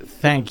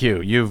 Thank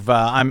you.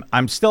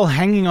 I'm still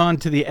hanging on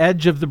to the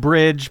edge of the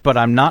bridge, but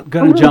I'm not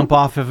going to jump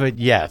off of it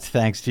yet.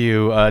 Thanks to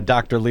you,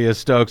 Dr. Leah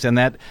Stokes. And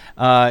that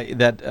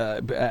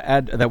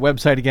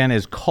website again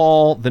is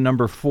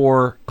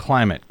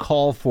call4climate,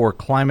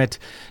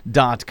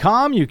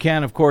 call4climate.com. You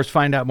can, of course,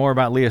 find out more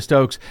about Leah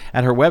Stokes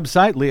at her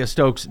website,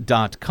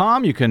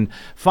 leahstokes.com. You can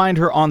find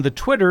her on the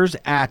Twitters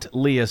at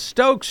Leah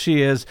Stokes.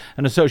 She is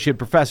an associate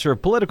professor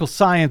of political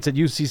science at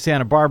UC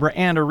Santa Barbara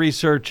and a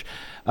researcher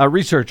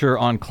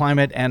on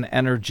climate and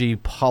energy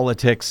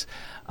politics.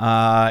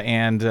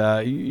 And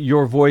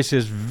your voice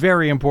is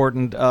very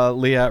important.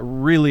 Leah,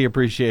 really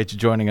appreciate you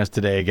joining us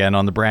today again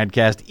on the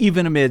BradCast,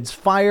 even amidst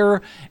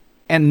fire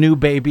and new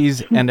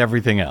babies and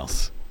everything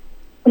else.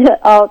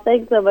 Oh,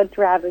 thanks so much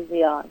for having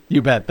me on.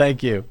 You bet.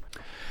 Thank you.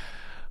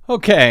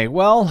 Okay,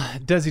 well,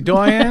 Desi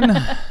Doyen,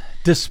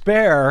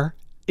 despair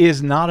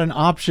is not an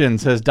option,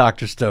 says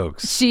Dr.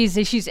 Stokes.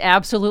 She's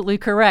absolutely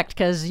correct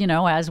because,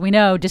 as we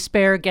know,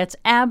 despair gets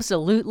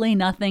absolutely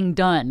nothing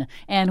done.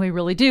 And we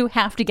really do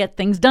have to get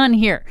things done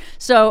here.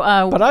 So,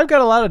 but I've got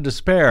a lot of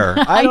despair.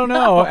 I don't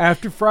know.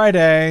 After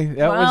Friday,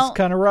 that was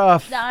kind of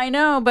rough. I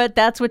know, but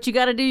that's what you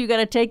got to do. You got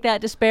to take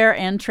that despair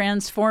and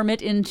transform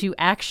it into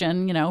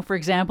action. For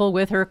example,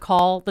 with her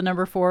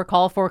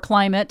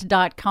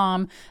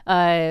call4climate.com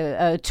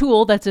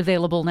tool that's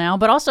available now.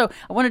 But also,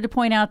 I wanted to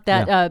point out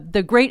that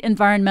the great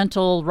environmental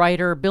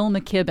writer Bill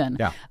McKibben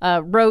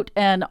wrote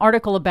an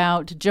article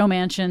about Joe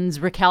Manchin's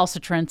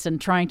recalcitrance and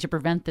trying to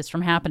prevent this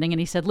from happening. And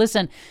he said,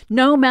 listen,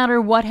 no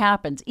matter what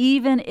happens,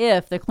 even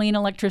if the Clean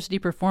Electricity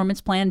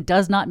Performance Plan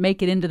does not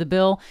make it into the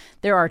bill,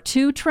 there are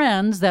two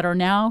trends that are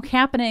now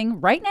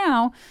happening right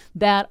now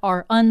that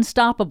are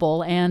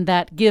unstoppable and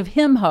that give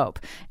him hope.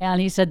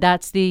 And he said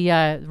that's the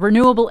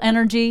renewable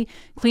energy.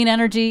 Clean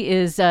energy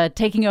is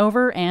taking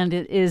over, and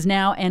it is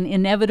now an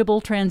inevitable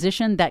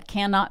transition that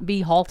cannot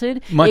be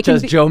halted. Much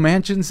as Joe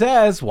Manchin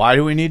says, why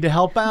do we need to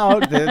help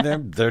out?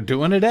 They're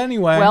doing it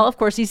anyway. Well, of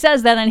course, he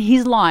says that, and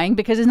he's lying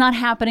because it's not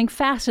happening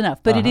fast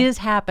enough. But it is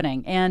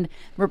happening, and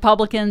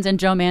Republicans and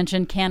Joe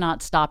Manchin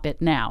cannot stop it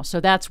now.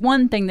 So that's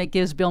one thing that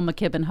gives Bill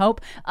McKibben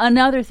hope.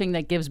 Another thing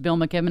that gives Bill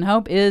McKibben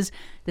hope is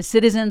the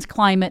citizens'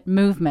 climate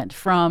movement,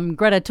 from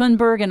Greta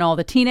Thunberg and all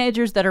the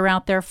teenagers that are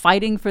out there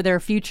fighting for their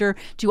future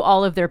to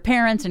all of their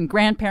parents and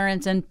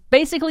grandparents and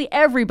basically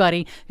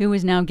everybody who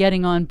is now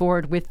getting on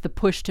board with the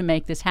push to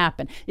make this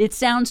happen. It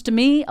sounds to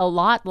me a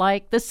lot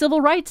like the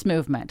civil rights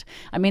movement.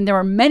 I mean, there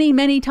were many,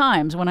 many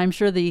times when I'm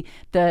sure the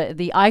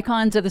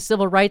icons of the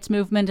civil rights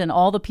movement and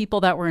all the people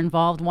that were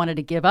involved wanted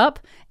to give up,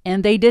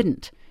 and they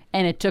didn't.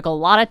 And it took a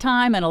lot of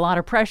time and a lot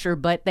of pressure,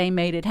 but they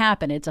made it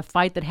happen. It's a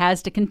fight that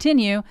has to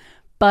continue,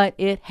 but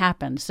it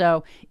happened.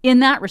 So in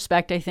that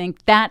respect, I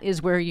think that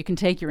is where you can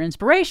take your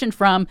inspiration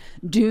from.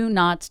 Do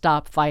not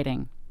stop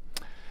fighting.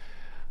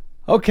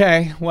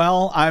 Okay,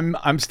 well,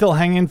 I'm still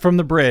hanging from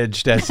the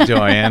bridge, Desi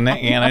Doyen,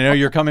 and I know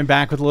you're coming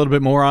back with a little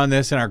bit more on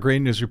this in our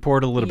Great News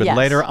Report a little bit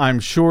later.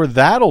 I'm sure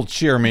that'll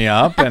cheer me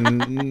up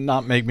and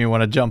not make me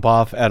want to jump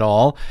off at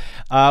all.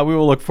 We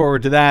will look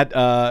forward to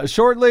that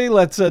shortly.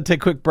 Let's take a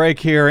quick break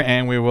here,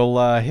 and we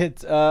will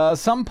hit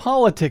some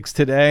politics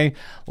today.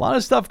 A lot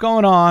of stuff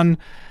going on.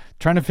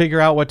 Trying to figure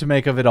out what to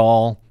make of it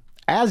all.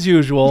 As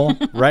usual,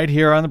 right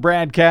here on the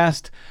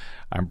BradCast,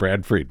 I'm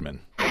Brad Friedman.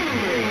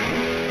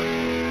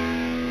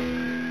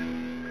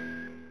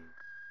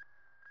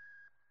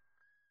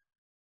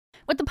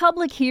 What the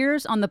public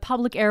hears on the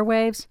public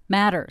airwaves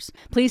matters.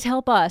 Please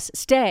help us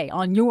stay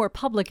on your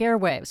public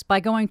airwaves by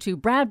going to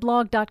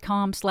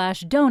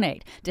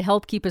bradblog.com/donate to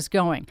help keep us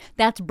going.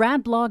 That's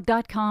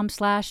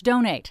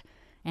bradblog.com/donate.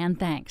 And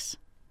thanks.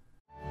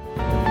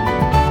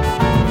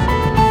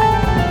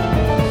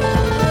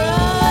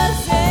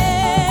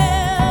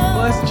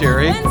 Bless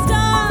Jerry.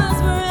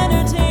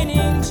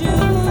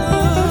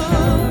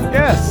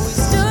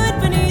 Yes.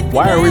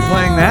 Why are we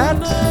playing that?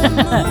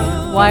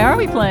 Why are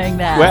we playing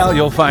that? Well,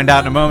 you'll find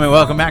out in a moment.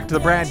 Welcome back to the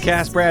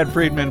BradCast. Brad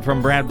Friedman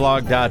from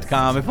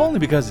bradblog.com. If only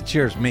because it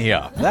cheers me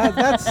up.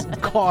 That's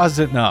cause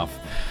enough.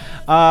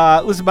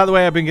 Listen, by the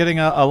way, I've been getting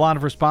a lot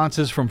of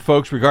responses from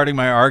folks regarding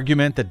my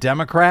argument that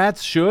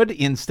Democrats should,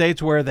 in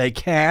states where they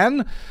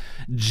can,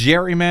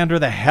 gerrymander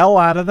the hell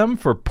out of them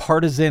for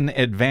partisan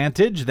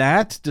advantage.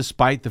 That,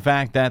 despite the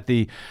fact that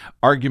the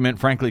argument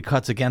frankly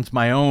cuts against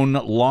my own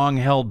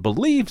long-held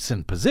beliefs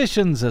and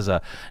positions as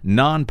a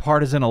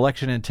nonpartisan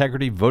election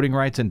integrity, voting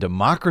rights, and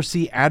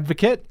democracy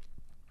advocate.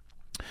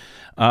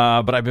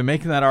 But I've been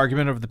making that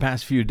argument over the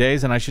past few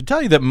days, and I should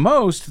tell you that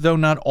most, though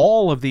not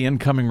all, of the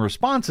incoming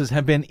responses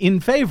have been in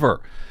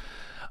favor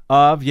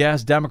of,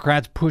 yes,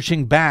 Democrats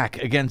pushing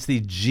back against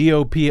the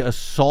GOP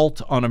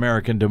assault on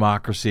American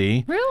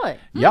democracy. Really?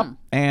 Yep.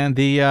 And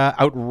the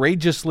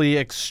outrageously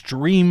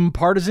extreme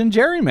partisan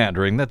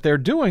gerrymandering that they're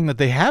doing, that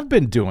they have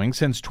been doing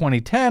since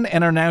 2010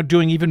 and are now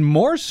doing even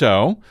more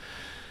so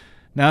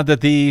now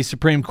that the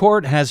Supreme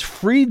Court has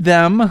freed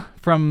them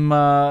from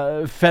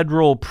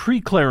federal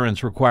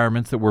preclearance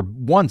requirements that were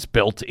once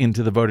built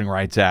into the Voting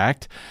Rights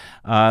Act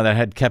that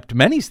had kept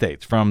many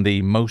states from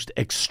the most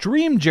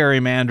extreme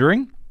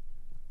gerrymandering.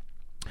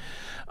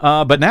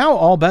 But now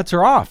all bets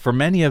are off for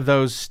many of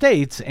those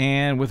states,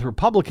 and with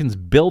Republicans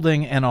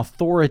building an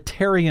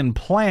authoritarian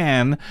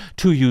plan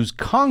to use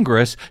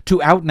Congress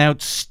to out and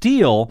out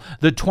steal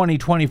the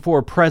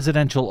 2024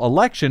 presidential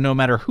election, no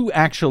matter who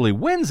actually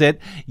wins it,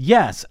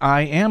 yes,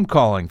 I am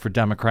calling for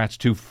Democrats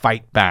to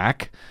fight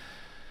back,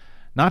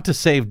 not to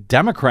save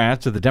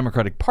Democrats or the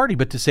Democratic Party,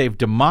 but to save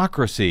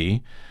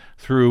democracy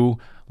through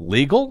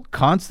legal,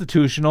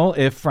 constitutional,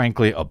 if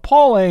frankly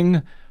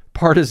appalling,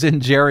 partisan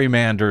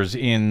gerrymanders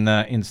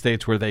in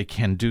states where they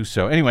can do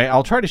so. Anyway,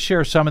 I'll try to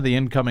share some of the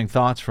incoming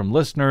thoughts from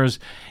listeners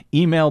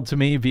emailed to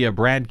me via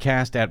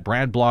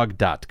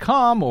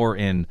BradCast@bradblog.com or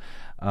in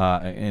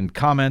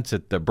comments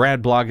at the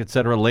Brad blog,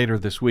 etc. later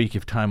this week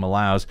if time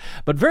allows.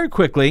 But very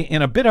quickly,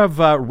 in a bit of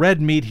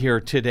red meat here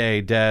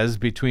today, Des,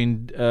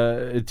 between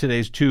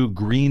today's two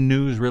green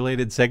news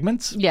related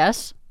segments.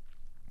 Yes.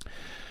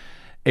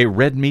 A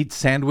red meat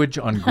sandwich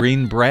on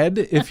green bread,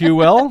 if you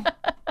will.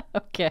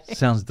 Okay.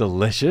 Sounds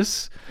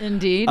delicious.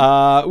 Indeed.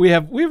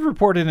 We've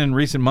reported in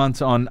recent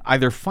months on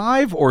either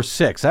 5 or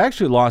 6. I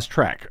actually lost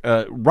track.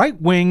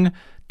 Right-wing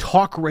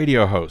talk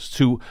radio hosts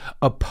who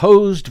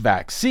opposed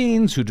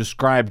vaccines, who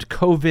described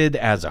COVID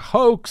as a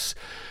hoax,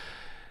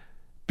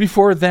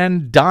 before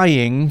then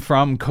dying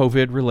from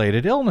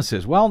COVID-related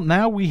illnesses. Well,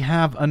 now we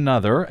have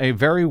another, a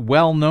very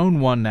well-known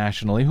one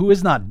nationally, who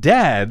is not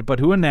dead, but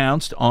who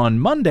announced on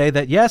Monday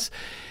that, yes,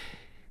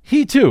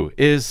 he too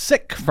is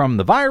sick from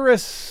the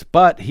virus,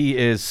 but he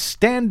is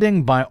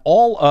standing by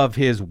all of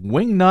his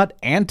wingnut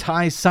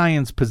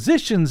anti-science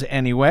positions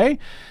anyway.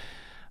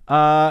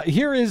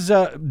 Here is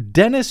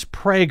Dennis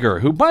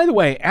Prager, who, by the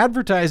way,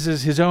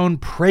 advertises his own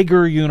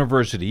Prager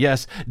University.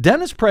 Yes,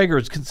 Dennis Prager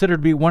is considered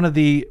to be one of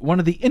the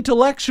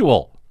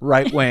intellectual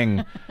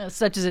right-wing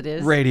such as it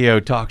is radio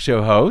talk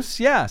show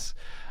hosts. Yes.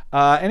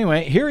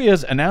 Anyway, here he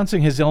is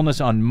announcing his illness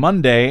on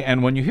Monday,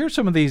 and when you hear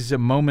some of these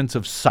moments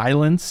of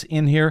silence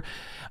in here,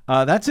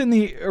 that's in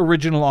the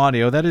original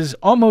audio. That is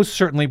almost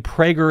certainly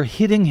Prager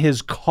hitting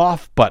his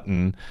cough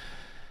button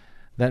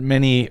that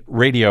many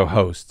radio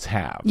hosts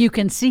have. You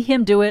can see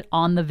him do it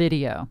on the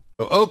video.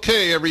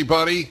 Okay,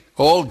 everybody,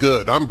 all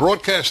good. I'm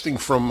broadcasting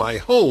from my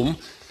home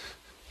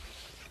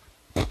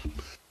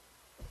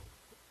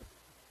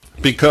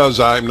because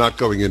I'm not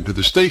going into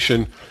the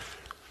station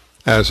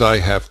as I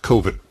have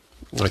COVID.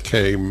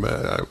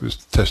 I was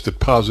tested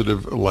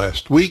positive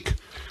last week,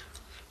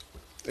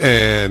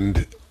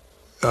 and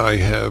I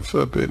have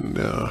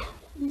been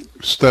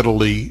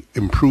steadily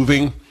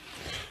improving.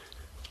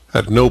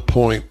 At no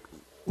point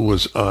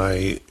was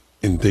I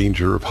in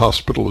danger of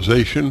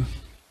hospitalization.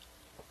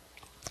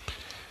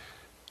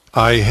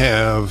 I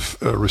have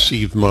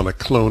received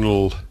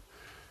monoclonal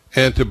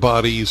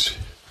antibodies.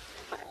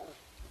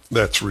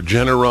 That's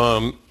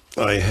Regeneron.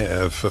 I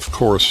have, of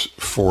course,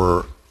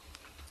 for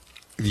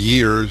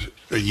years,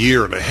 a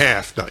year and a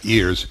half, not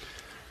years,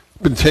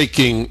 been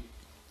taking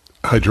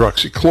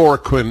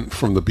hydroxychloroquine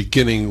from the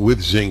beginning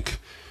with zinc.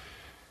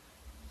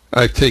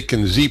 I've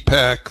taken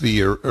Z-Pak, the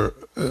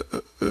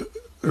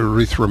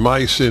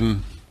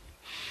erythromycin,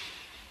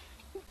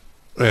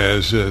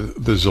 as the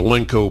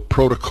Zelenko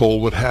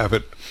protocol would have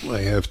it. I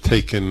have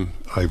taken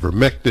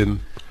ivermectin.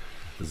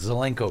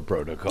 Zelenko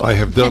protocol. I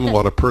have done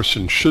what a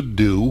person should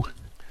do.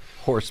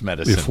 Horse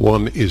medicine. If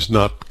one is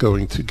not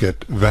going to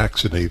get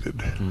vaccinated.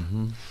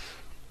 Mm-hmm.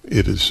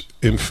 It is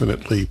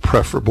infinitely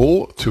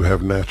preferable to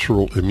have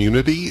natural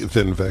immunity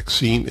than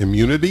vaccine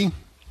immunity.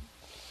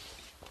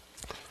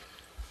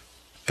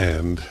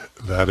 And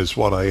that is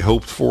what I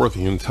hoped for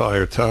the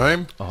entire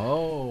time.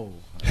 Oh.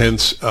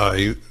 Hence,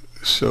 I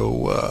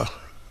so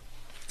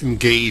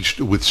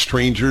engaged with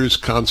strangers,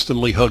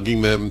 constantly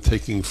hugging them,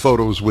 taking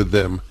photos with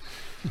them,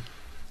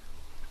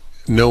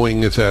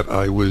 knowing that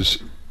I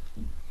was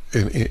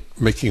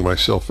making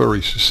myself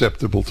very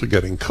susceptible to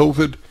getting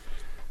COVID,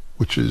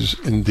 which is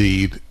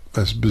indeed,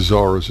 as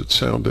bizarre as it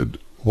sounded,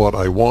 what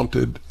I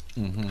wanted,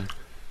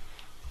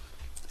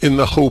 in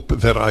the hope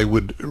that I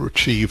would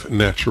achieve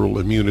natural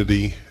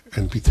immunity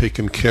and be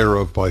taken care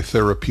of by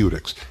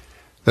therapeutics.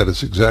 That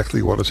is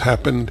exactly what has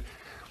happened.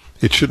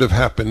 It should have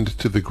happened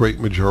to the great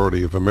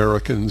majority of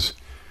Americans.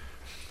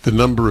 the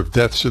number of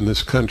deaths in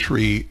this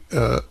country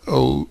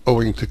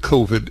owing to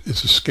COVID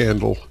is a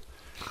scandal,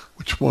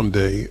 which one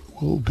day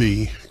will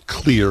be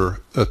clear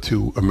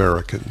to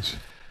Americans.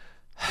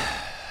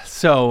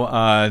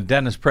 So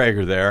Dennis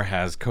Prager there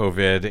has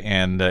COVID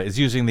and is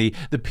using the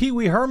Pee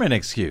Wee Herman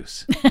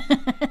excuse.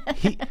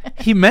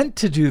 He meant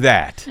to do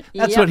that.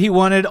 That's what he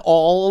wanted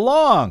all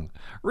along.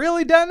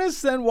 Really,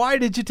 Dennis? Then why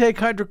did you take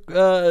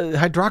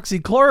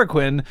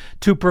hydroxychloroquine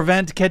to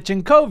prevent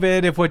catching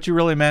COVID if what you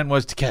really meant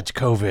was to catch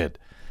COVID?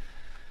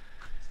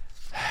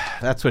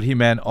 That's what he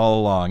meant all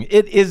along.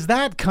 It is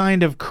that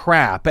kind of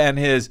crap and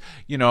his,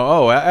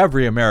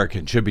 every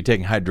American should be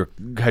taking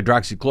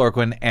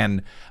hydroxychloroquine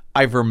and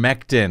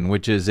ivermectin,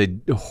 which is a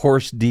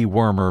horse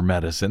dewormer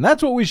medicine.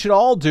 That's what we should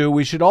all do.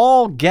 We should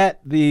all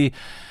get the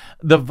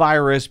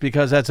virus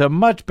because that's a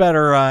much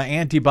better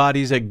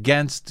antibodies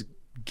against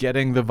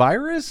getting the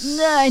virus?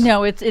 I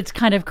know. It's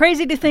kind of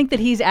crazy to think that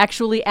he's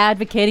actually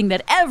advocating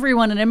that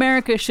everyone in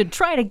America should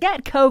try to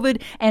get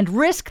COVID and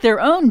risk their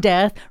own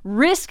death,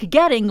 risk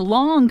getting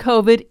long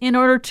COVID in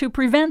order to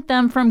prevent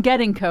them from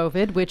getting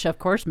COVID, which of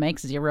course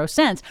makes zero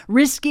sense.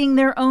 Risking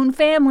their own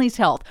family's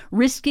health,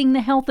 risking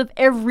the health of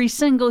every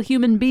single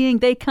human being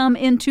they come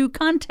into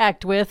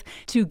contact with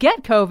to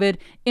get COVID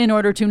in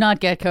order to not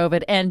get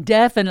COVID and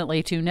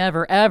definitely to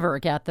never, ever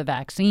get the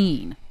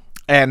vaccine.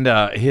 And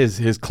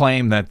his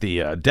claim that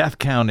the death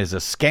count is a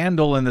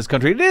scandal in this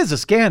country. It is a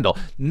scandal,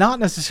 not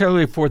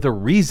necessarily for the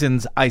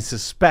reasons I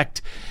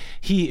suspect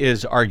he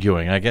is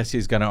arguing. I guess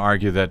he's going to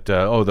argue that,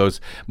 those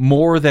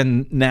more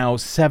than now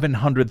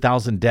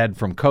 700,000 dead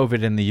from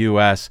COVID in the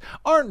U.S.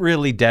 aren't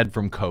really dead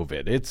from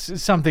COVID.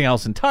 It's something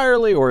else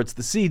entirely, or it's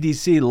the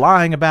CDC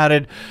lying about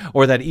it,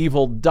 or that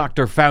evil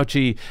Dr.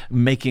 Fauci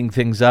making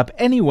things up.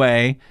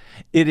 Anyway,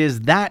 it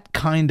is that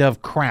kind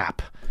of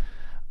crap.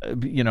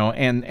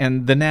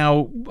 And the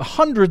now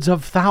hundreds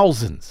of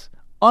thousands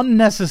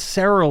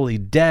unnecessarily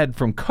dead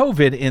from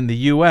COVID in the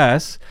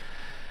U.S.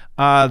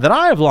 That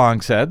I have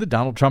long said that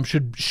Donald Trump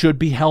should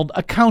be held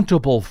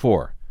accountable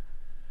for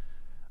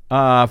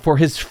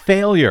his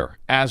failure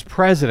as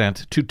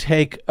president to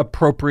take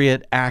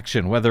appropriate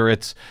action, whether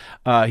it's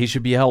he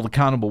should be held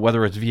accountable,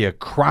 whether it's via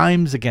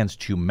crimes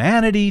against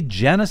humanity,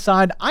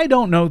 genocide. I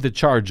don't know the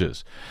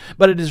charges,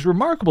 but it is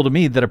remarkable to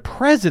me that a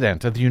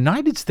president of the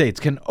United States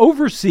can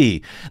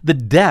oversee the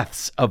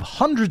deaths of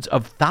hundreds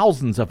of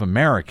thousands of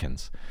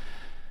Americans,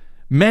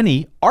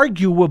 many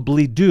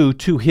arguably due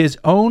to his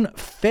own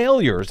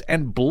failures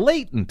and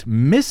blatant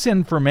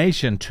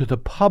misinformation to the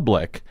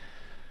public,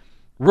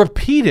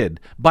 repeated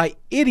by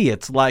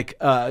idiots like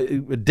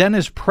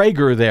Dennis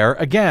Prager there,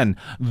 again,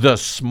 the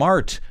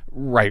smart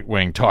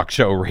right-wing talk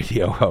show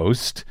radio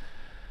host,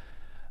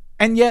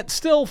 and yet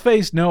still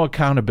face no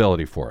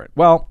accountability for it.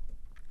 Well,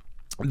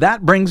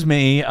 that brings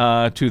me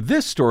to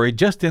this story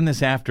just in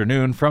this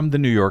afternoon from the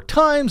New York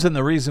Times, and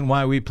the reason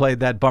why we played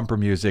that bumper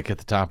music at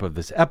the top of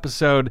this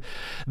episode.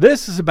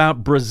 This is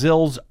about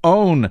Brazil's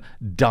own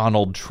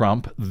Donald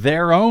Trump,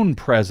 their own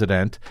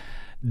president,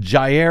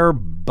 Jair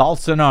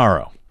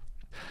Bolsonaro.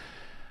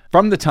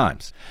 From the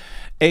Times,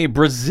 a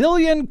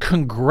Brazilian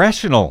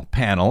congressional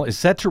panel is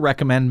set to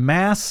recommend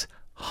mass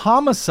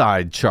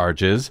homicide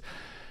charges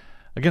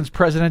against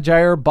President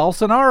Jair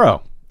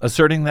Bolsonaro,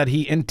 asserting that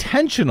he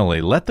intentionally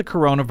let the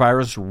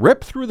coronavirus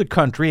rip through the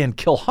country and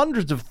kill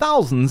hundreds of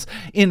thousands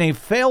in a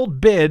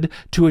failed bid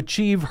to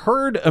achieve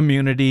herd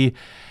immunity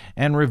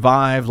and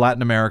revive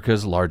Latin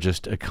America's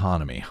largest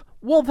economy.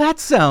 Well, that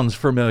sounds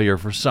familiar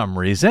for some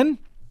reason.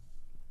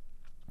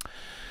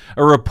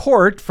 A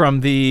report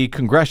from the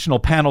congressional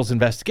panel's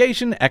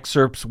investigation,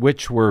 excerpts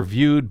which were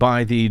viewed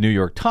by the New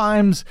York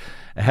Times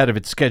ahead of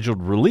its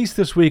scheduled release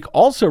this week,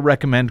 also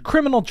recommend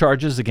criminal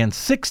charges against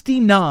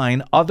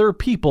 69 other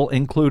people,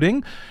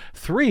 including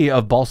 3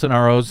 of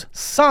Bolsonaro's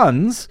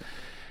sons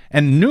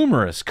and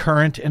numerous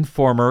current and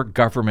former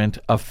government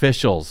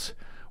officials.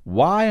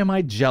 Why am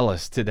I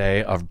jealous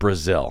today of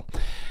Brazil?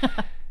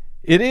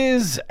 It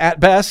is, at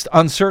best,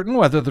 uncertain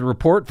whether the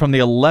report from the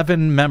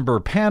 11-member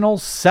panel,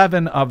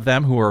 7 of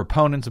them who are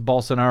opponents of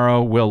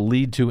Bolsonaro, will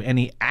lead to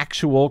any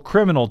actual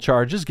criminal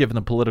charges, given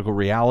the political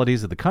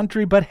realities of the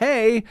country. But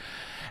hey,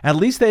 at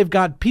least they've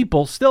got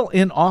people still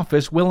in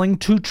office willing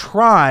to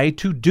try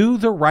to do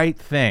the right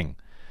thing,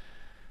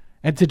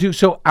 and to do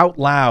so out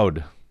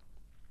loud.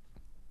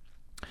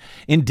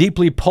 In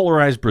deeply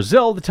polarized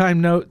Brazil, the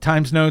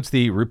Times notes,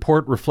 the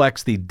report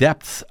reflects the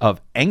depths of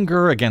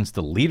anger against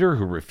the leader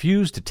who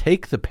refused to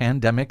take the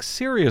pandemic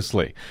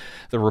seriously.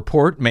 The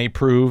report may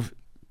prove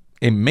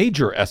a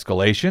major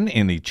escalation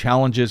in the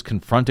challenges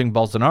confronting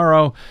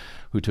Bolsonaro,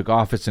 who took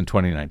office in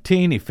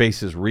 2019. He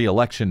faces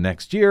re-election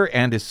next year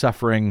and is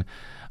suffering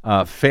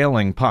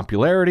failing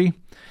popularity.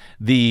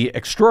 The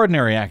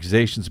extraordinary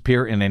accusations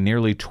appear in a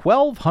nearly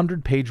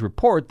 1,200-page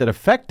report that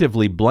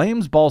effectively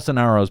blames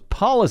Bolsonaro's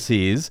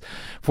policies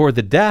for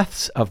the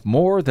deaths of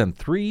more than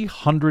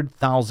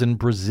 300,000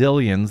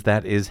 Brazilians.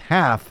 That is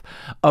half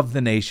of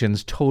the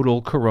nation's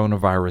total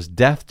coronavirus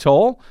death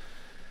toll.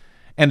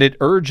 And it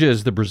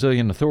urges the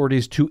Brazilian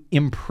authorities to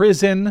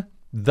imprison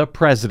the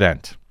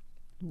president.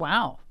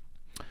 Wow.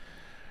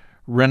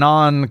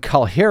 Renan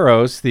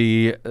Calheiros,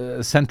 the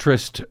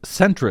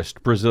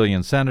centrist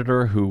Brazilian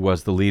senator who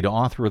was the lead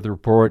author of the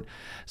report,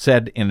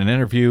 said in an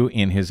interview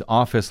in his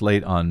office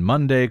late on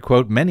Monday,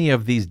 quote, "Many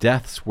of these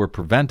deaths were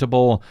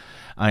preventable.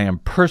 I am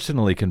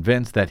personally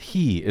convinced that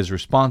he is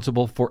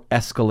responsible for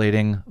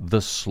escalating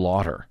the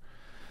slaughter."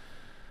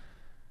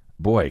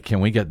 Boy, can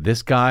we get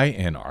this guy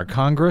in our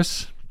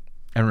Congress?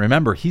 And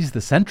remember, he's the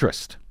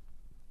centrist.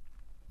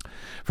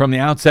 From the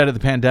outset of the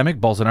pandemic,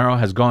 Bolsonaro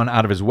has gone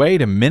out of his way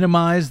to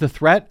minimize the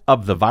threat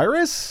of the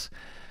virus.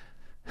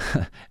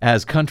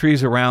 As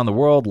countries around the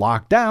world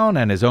locked down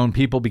and his own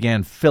people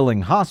began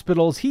filling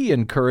hospitals, he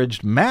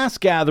encouraged mass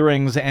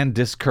gatherings and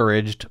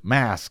discouraged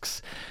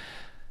masks.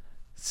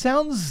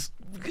 Sounds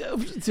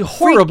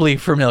horribly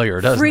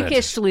familiar, doesn't it?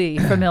 Freakishly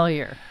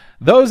familiar.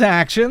 Those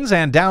actions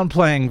and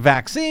downplaying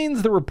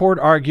vaccines, the report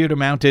argued,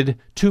 amounted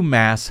to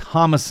mass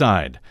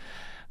homicide.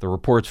 The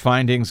report's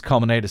findings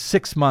culminate a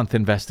 6-month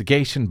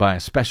investigation by a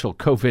special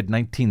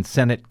COVID-19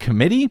 Senate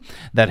committee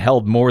that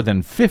held more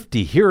than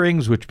 50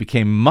 hearings, which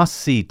became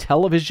must-see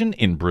television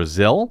in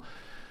Brazil,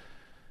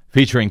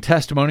 featuring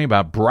testimony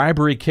about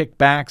bribery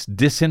kickbacks,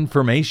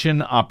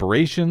 disinformation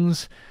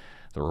operations.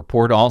 The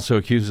report also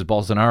accuses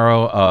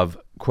Bolsonaro of,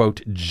 quote,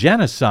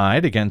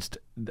 genocide against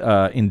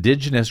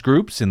indigenous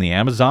groups in the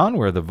Amazon,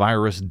 where the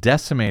virus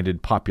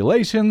decimated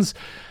populations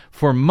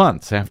for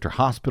months after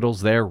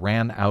hospitals there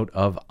ran out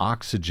of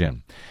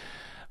oxygen.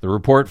 The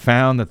report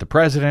found that the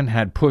president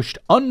had pushed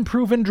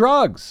unproven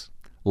drugs,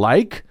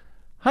 like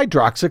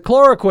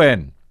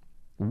hydroxychloroquine,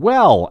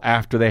 well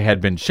after they had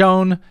been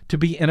shown to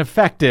be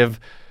ineffective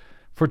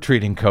for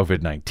treating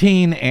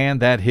COVID-19,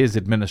 and that his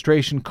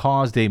administration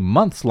caused a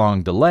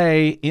months-long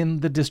delay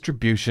in the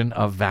distribution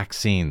of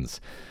vaccines.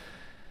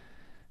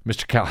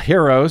 Mr.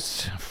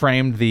 Calheiros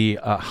framed the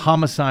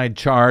homicide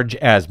charge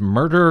as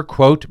murder,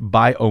 quote,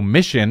 by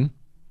omission,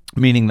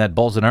 meaning that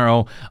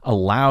Bolsonaro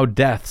allowed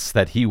deaths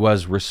that he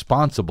was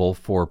responsible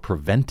for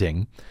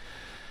preventing.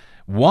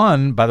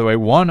 One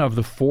of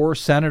the 4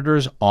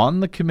 senators on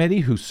the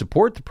committee who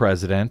support the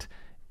president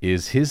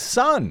is his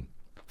son,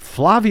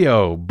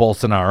 Flavio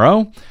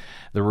Bolsonaro.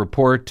 The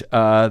report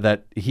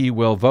that he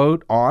will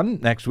vote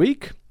on next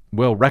week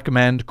will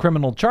recommend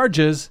criminal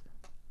charges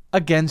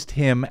against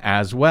him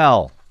as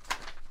well.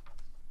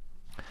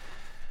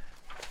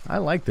 I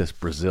like this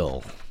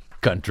Brazil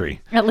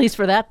country. At least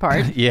for that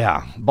part.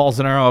 Yeah.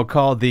 Bolsonaro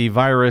called the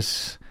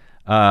virus,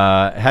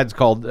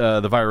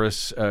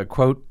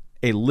 quote,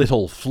 a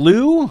little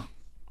flu.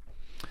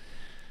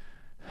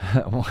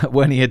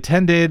 When he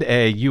attended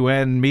a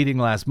UN meeting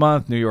last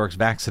month, New York's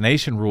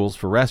vaccination rules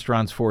for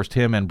restaurants forced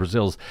him and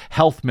Brazil's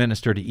health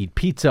minister to eat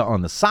pizza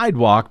on the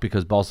sidewalk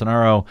because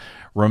Bolsonaro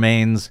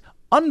remains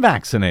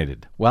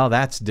unvaccinated. Well,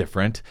 that's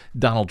different.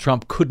 Donald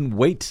Trump couldn't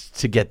wait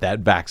to get that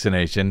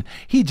vaccination.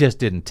 He just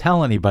didn't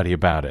tell anybody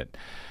about it.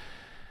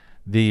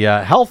 The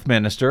health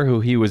minister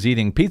who he was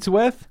eating pizza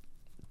with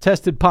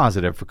tested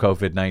positive for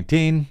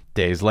COVID-19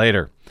 days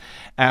later.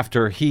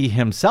 After he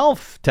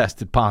himself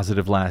tested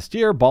positive last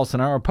year,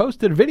 Bolsonaro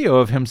posted a video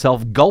of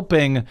himself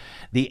gulping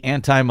the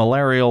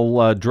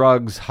anti-malarial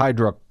drugs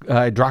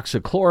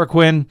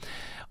hydroxychloroquine.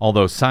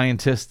 Although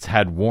scientists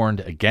had warned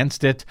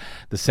against it,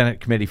 the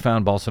Senate committee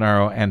found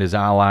Bolsonaro and his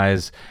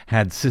allies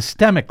had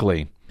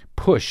systemically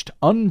pushed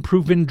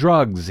unproven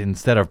drugs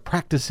instead of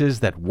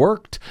practices that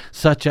worked,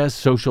 such as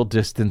social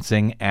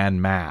distancing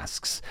and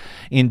masks.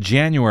 In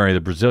January,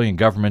 the Brazilian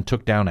government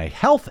took down a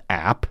health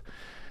app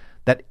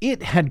that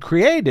it had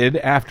created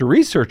after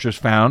researchers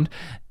found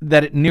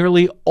that it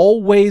nearly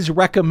always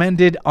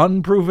recommended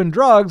unproven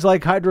drugs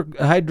like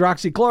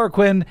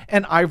hydroxychloroquine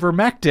and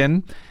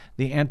ivermectin,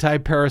 the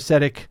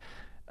anti-parasitic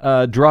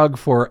drug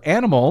for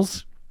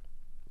animals.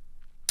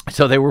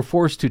 So they were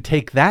forced to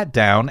take that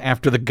down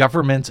after the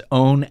government's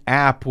own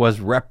app was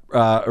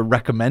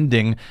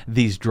recommending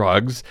these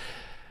drugs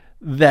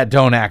that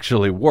don't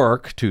actually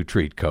work to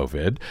treat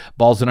COVID.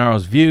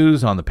 Bolsonaro's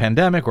views on the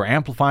pandemic were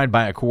amplified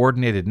by a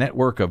coordinated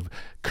network of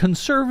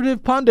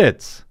conservative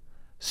pundits,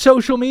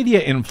 social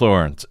media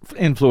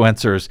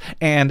influencers,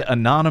 and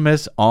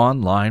anonymous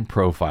online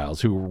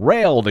profiles who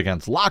railed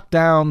against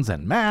lockdowns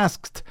and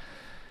masks,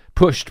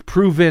 pushed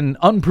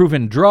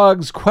unproven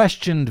drugs,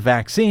 questioned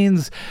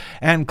vaccines,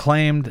 and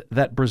claimed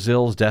that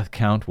Brazil's death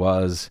count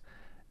was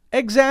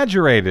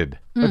exaggerated,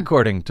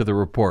 according to the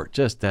report,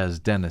 just as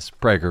Dennis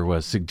Prager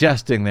was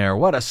suggesting there.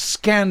 What a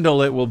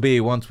scandal it will be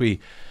once we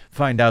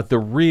find out the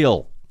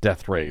real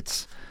death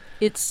rates.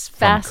 It's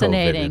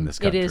fascinating.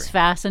 It is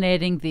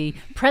fascinating. The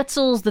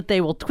pretzels that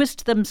they will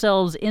twist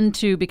themselves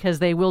into because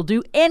they will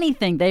do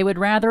anything. They would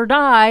rather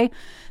die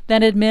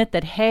than admit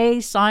that,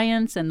 hey,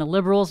 science and the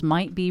liberals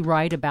might be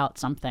right about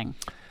something.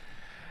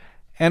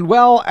 And,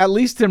 well, at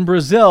least in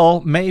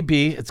Brazil,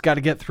 maybe it's got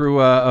to get through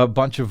a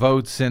bunch of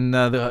votes in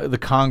the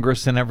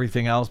Congress and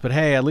everything else. But,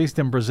 hey, at least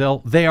in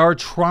Brazil, they are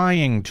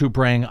trying to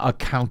bring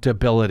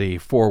accountability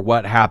for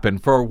what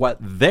happened, for what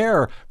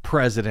their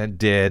president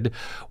did,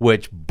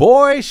 which,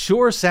 boy,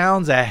 sure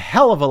sounds a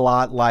hell of a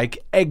lot like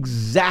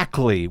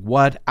exactly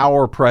what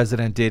our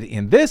president did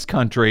in this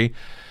country.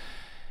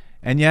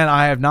 And yet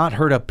I have not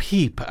heard a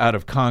peep out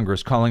of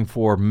Congress calling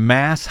for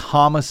mass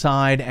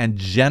homicide and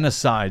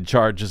genocide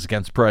charges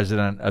against the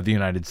President of the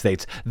United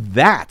States.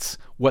 That's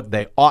what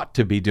they ought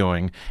to be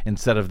doing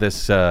instead of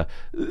this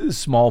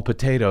small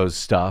potatoes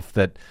stuff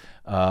that,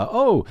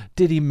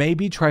 did he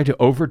maybe try to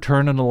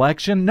overturn an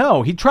election?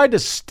 No, he tried to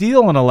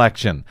steal an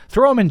election.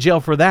 Throw him in jail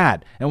for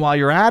that. And while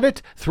you're at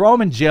it, throw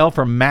him in jail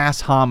for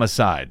mass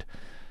homicide.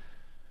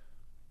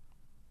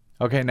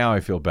 Okay, now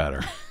I feel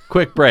better.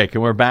 Quick break,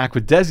 and we're back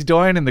with Desi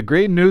Doyen and the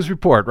Green News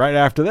Report. Right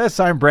after this,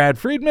 I'm Brad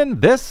Friedman.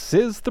 This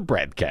is the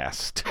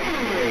BradCast.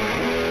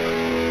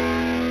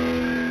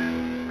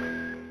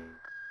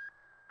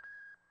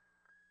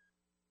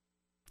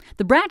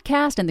 The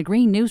BradCast and the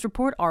Green News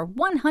Report are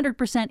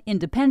 100%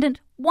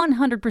 independent,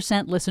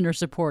 100%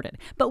 listener-supported.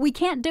 But we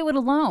can't do it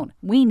alone.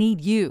 We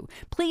need you.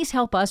 Please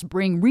help us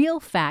bring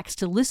real facts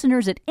to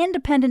listeners at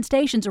independent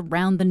stations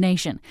around the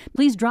nation.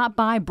 Please drop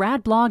by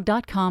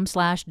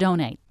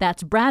bradblog.com/donate.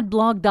 That's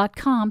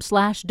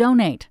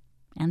bradblog.com/donate.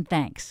 And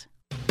thanks.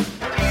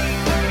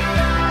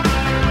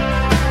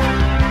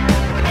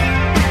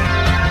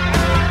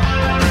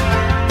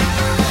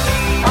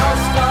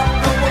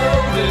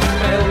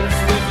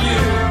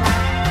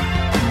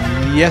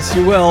 Yes,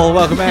 you will.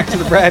 Welcome back to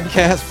the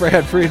BradCast.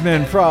 Brad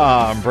Friedman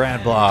from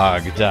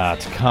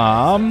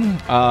bradblog.com.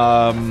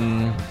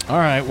 All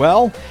right,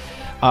 well,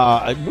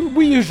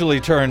 we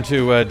usually turn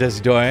to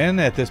Desi Doyen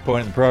at this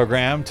point in the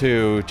program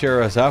to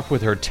cheer us up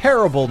with her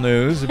terrible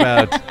news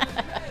about...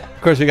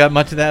 Of course, we got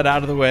much of that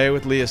out of the way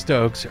with Leah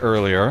Stokes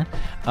earlier.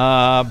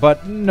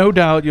 But no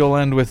doubt you'll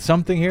end with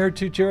something here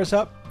to cheer us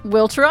up.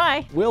 We'll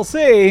try. We'll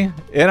see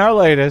in our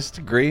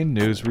latest Green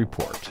News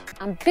Report.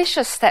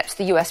 Ambitious steps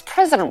the US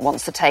president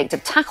wants to take to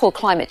tackle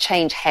climate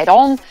change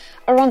head-on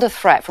are under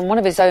threat from one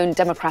of his own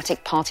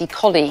Democratic Party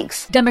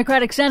colleagues.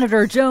 Democratic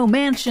Senator Joe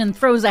Manchin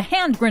throws a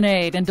hand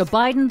grenade into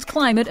Biden's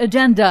climate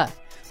agenda.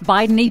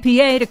 Biden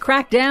EPA to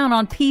crack down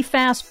on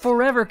PFAS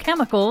forever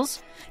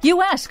chemicals.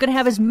 U.S. could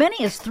have as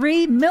many as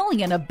 3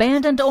 million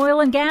abandoned oil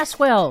and gas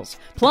wells.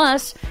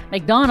 Plus,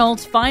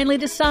 McDonald's finally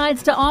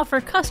decides to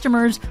offer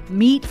customers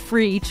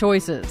meat-free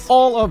choices.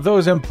 All of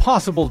those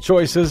impossible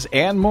choices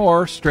and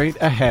more straight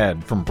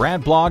ahead. From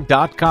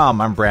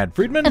bradblog.com, I'm Brad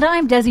Friedman. And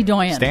I'm Desi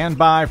Doyen. Stand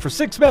by for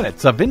 6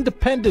 minutes of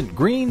independent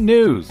green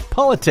news,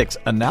 politics,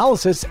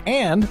 analysis,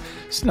 and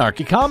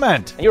snarky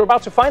comment. You're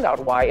about to find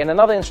out why in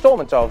another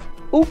installment of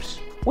Oops,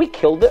 We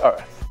Killed the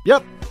Earth.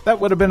 Yep, that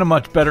would have been a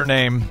much better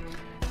name.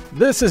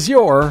 This is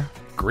your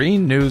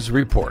Green News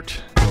Report.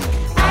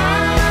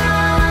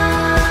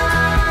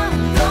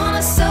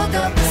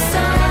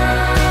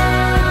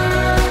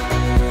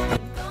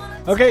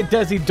 Okay,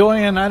 Desi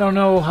Doyen, I don't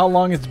know how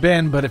long it's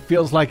been, but it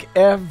feels like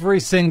every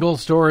single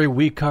story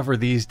we cover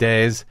these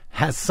days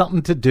has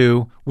something to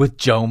do with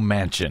Joe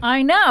Manchin.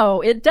 I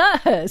know, it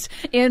does.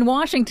 In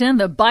Washington,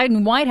 the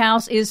Biden White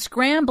House is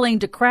scrambling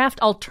to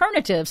craft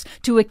alternatives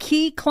to a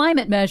key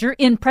climate measure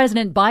in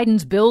President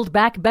Biden's Build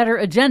Back Better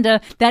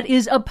agenda that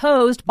is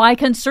opposed by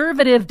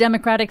conservative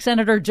Democratic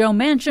Senator Joe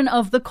Manchin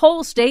of the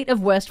coal state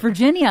of West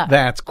Virginia.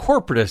 That's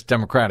corporatist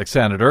Democratic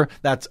Senator.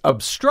 That's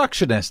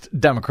obstructionist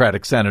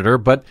Democratic Senator,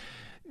 but...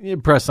 you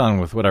press on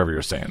with whatever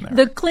you're saying there.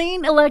 The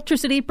Clean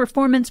Electricity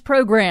Performance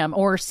Program,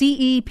 or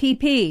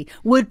CEPP,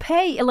 would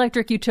pay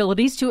electric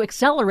utilities to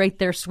accelerate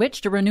their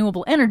switch to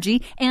renewable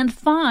energy and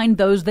fine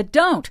those that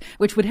don't,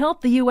 which would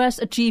help the U.S.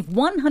 achieve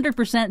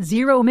 100%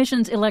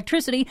 zero-emissions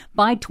electricity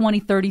by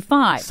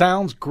 2035.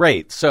 Sounds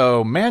great.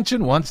 So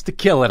Manchin wants to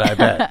kill it, I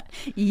bet.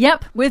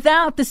 Yep.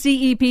 Without the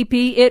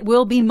CEPP, it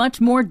will be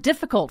much more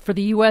difficult for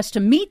the U.S.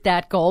 to meet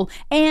that goal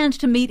and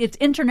to meet its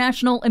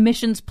international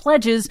emissions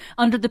pledges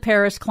under the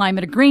Paris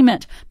Climate Agreement.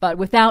 But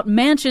without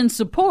Manchin's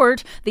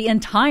support, the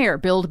entire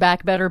Build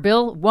Back Better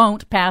bill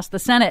won't pass the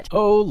Senate.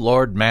 Oh,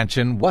 Lord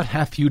Manchin, what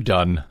have you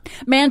done?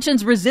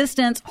 Manchin's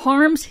resistance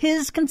harms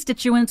his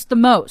constituents the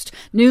most.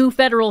 New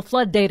federal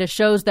flood data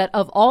shows that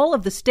of all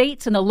of the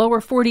states in the lower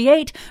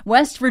 48,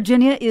 West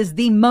Virginia is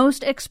the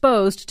most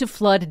exposed to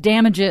flood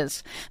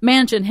damages.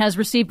 Manchin has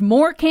received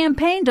more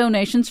campaign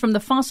donations from the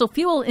fossil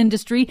fuel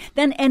industry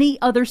than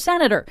any other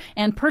senator,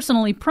 and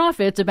personally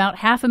profits about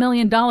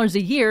 $500,000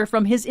 a year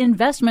from his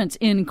investments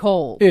in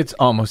coal. It's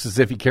almost as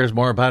if he cares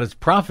more about his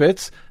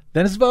profits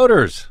than his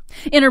voters.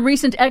 In a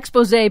recent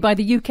expose by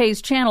the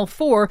UK's Channel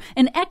 4,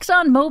 an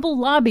ExxonMobil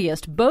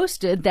lobbyist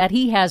boasted that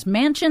he has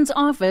Manchin's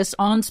office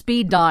on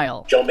speed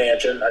dial. Joe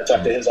Manchin, I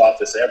talk to his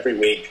office every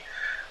week.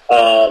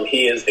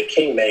 He is the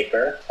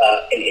kingmaker,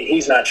 and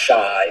he's not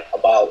shy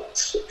about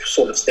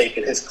sort of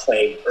staking his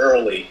claim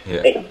early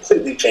and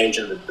completely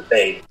changing the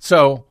debate.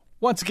 So,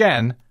 once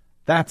again,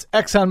 that's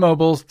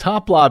ExxonMobil's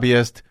top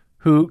lobbyist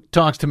who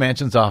talks to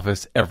Manchin's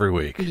office every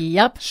week.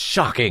 Yep.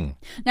 Shocking.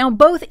 Now,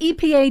 both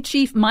EPA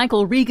Chief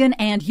Michael Regan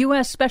and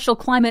U.S. Special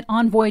Climate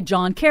Envoy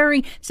John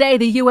Kerry say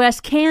the U.S.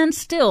 can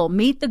still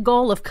meet the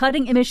goal of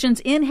cutting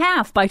emissions in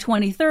half by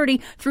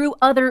 2030 through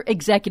other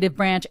executive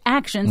branch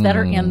actions that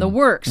are in the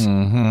works.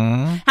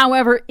 Mm-hmm.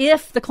 However,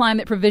 if the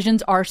climate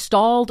provisions are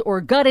stalled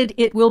or gutted,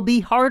 it will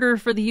be harder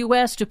for the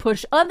U.S. to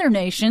push other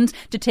nations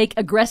to take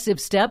aggressive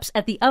steps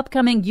at the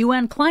upcoming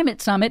UN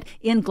Climate Summit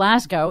in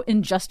Glasgow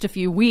in just a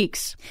few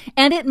weeks.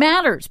 And it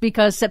matters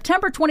because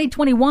September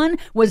 2021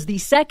 was the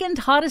second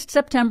hottest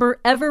September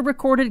ever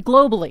recorded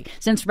globally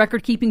since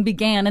record-keeping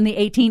began in the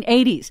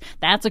 1880s.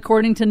 That's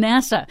according to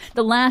NASA.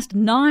 The last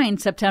 9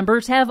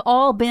 Septembers have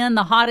all been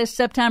the hottest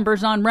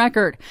Septembers on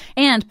record.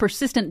 And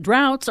persistent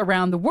droughts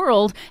around the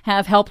world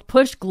have helped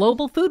push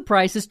global food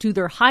prices to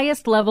their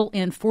highest level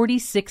in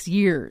 46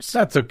 years.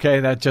 That's okay.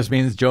 That just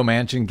means Joe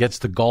Manchin gets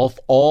to golf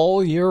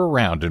all year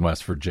round in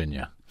West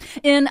Virginia.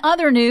 In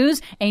other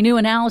news, a new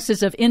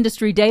analysis of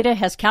industry data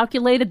has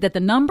calculated that the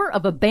number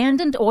of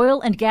abandoned oil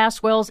and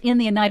gas wells in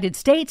the United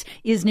States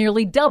is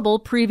nearly double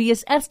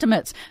previous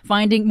estimates,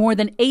 finding more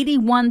than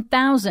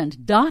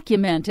 81,000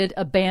 documented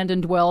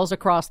abandoned wells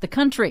across the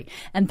country.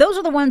 And those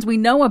are the ones we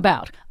know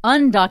about.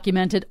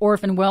 Undocumented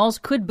orphan wells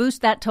could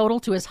boost that total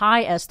to as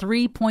high as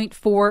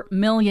 3.4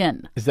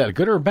 million. Is that a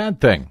good or a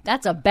bad thing?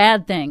 That's a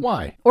bad thing.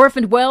 Why?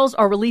 Orphaned wells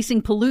are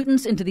releasing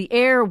pollutants into the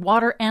air,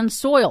 water, and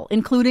soil,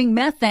 including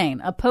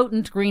methane, a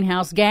potent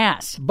greenhouse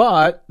gas.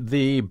 But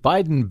the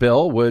Biden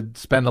bill would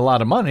spend a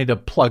lot of money to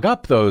plug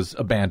up those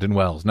abandoned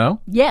wells, no?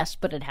 Yes,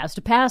 but it has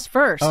to pass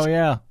first. Oh,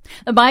 yeah.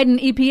 The Biden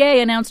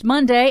EPA announced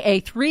Monday a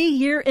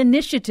 3-year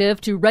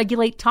initiative to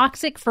regulate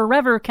toxic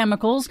forever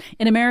chemicals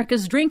in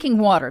America's drinking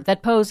water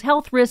that pose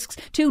health risks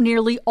to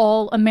nearly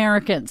all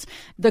Americans.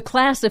 The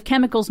class of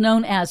chemicals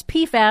known as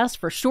PFAS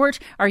for short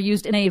are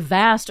used in a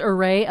vast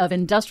array of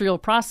industrial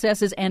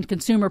processes and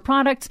consumer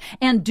products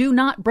and do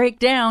not break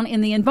down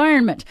in the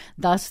environment.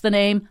 Thus the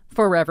name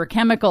Forever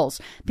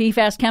Chemicals.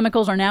 PFAS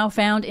chemicals are now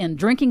found in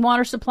drinking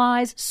water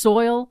supplies,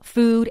 soil,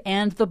 food,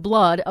 and the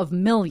blood of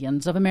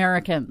millions of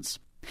Americans.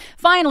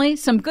 Finally,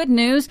 some good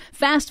news.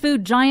 Fast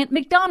food giant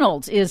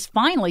McDonald's is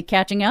finally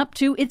catching up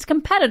to its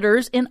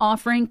competitors in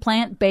offering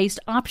plant-based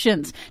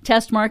options,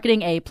 test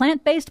marketing a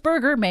plant-based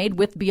burger made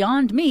with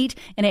Beyond Meat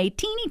in a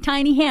teeny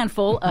tiny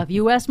handful of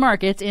U.S.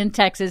 markets in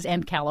Texas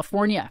and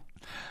California.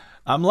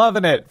 I'm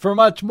loving it. For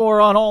much more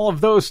on all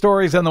of those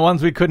stories and the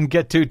ones we couldn't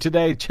get to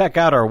today, check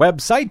out our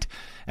website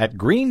at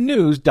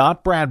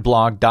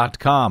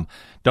greennews.bradblog.com.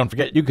 Don't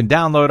forget you can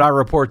download our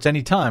reports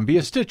anytime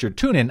via Stitcher,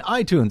 TuneIn,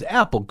 iTunes,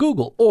 Apple,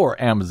 Google,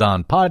 or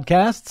Amazon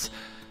Podcasts.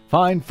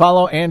 Find,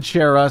 follow, and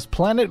share us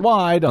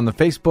planet-wide on the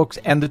Facebooks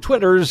and the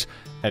Twitters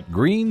at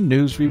Green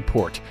News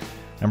Report.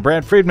 I'm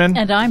Brad Friedman.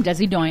 And I'm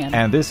Desi Doyen.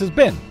 And this has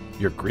been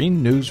your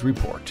Green News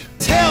Report.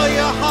 Tell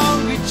your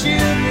hungry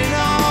children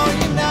all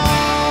you know.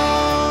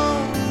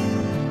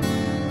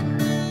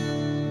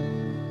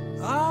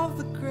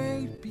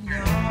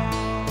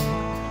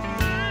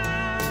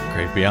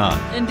 Great Beyond.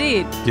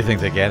 Indeed. Do you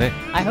think they get it?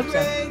 I hope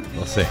so.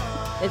 We'll see.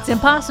 It's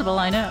impossible,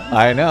 I know.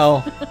 I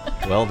know.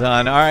 Well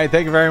done. All right,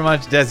 thank you very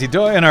much, Desi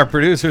Doyen, our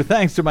producer.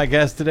 Thanks to my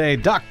guest today,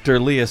 Dr.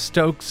 Leah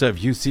Stokes of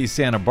UC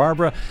Santa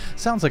Barbara.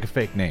 Sounds like a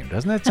fake name,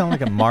 doesn't it? Sound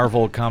like a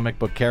Marvel comic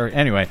book character.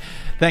 Anyway,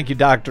 thank you,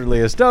 Dr.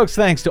 Leah Stokes.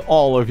 Thanks to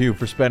all of you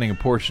for spending a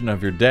portion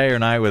of your day or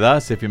night with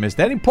us. If you missed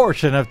any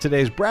portion of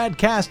today's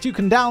BradCast, you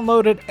can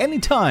download it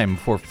anytime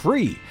for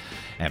free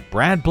at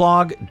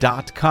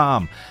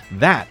bradblog.com.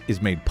 That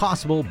is made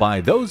possible by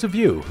those of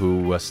you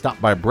who stop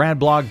by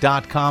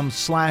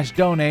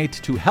bradblog.com/donate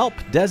to help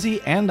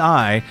Desi and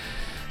I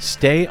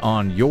stay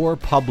on your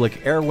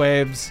public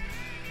airwaves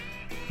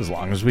as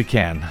long as we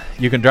can.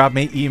 You can drop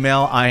me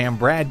email. I am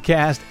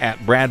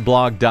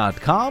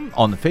bradcast@bradblog.com.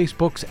 On the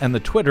Facebooks and the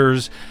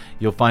Twitters,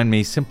 you'll find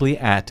me simply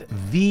at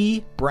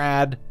the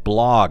Brad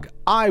Blog.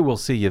 I will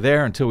see you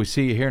there. Until we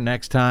see you here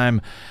next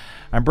time,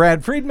 I'm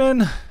Brad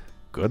Friedman.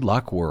 Good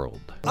luck, world.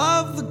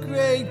 Of the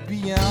great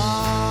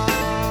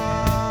beyond.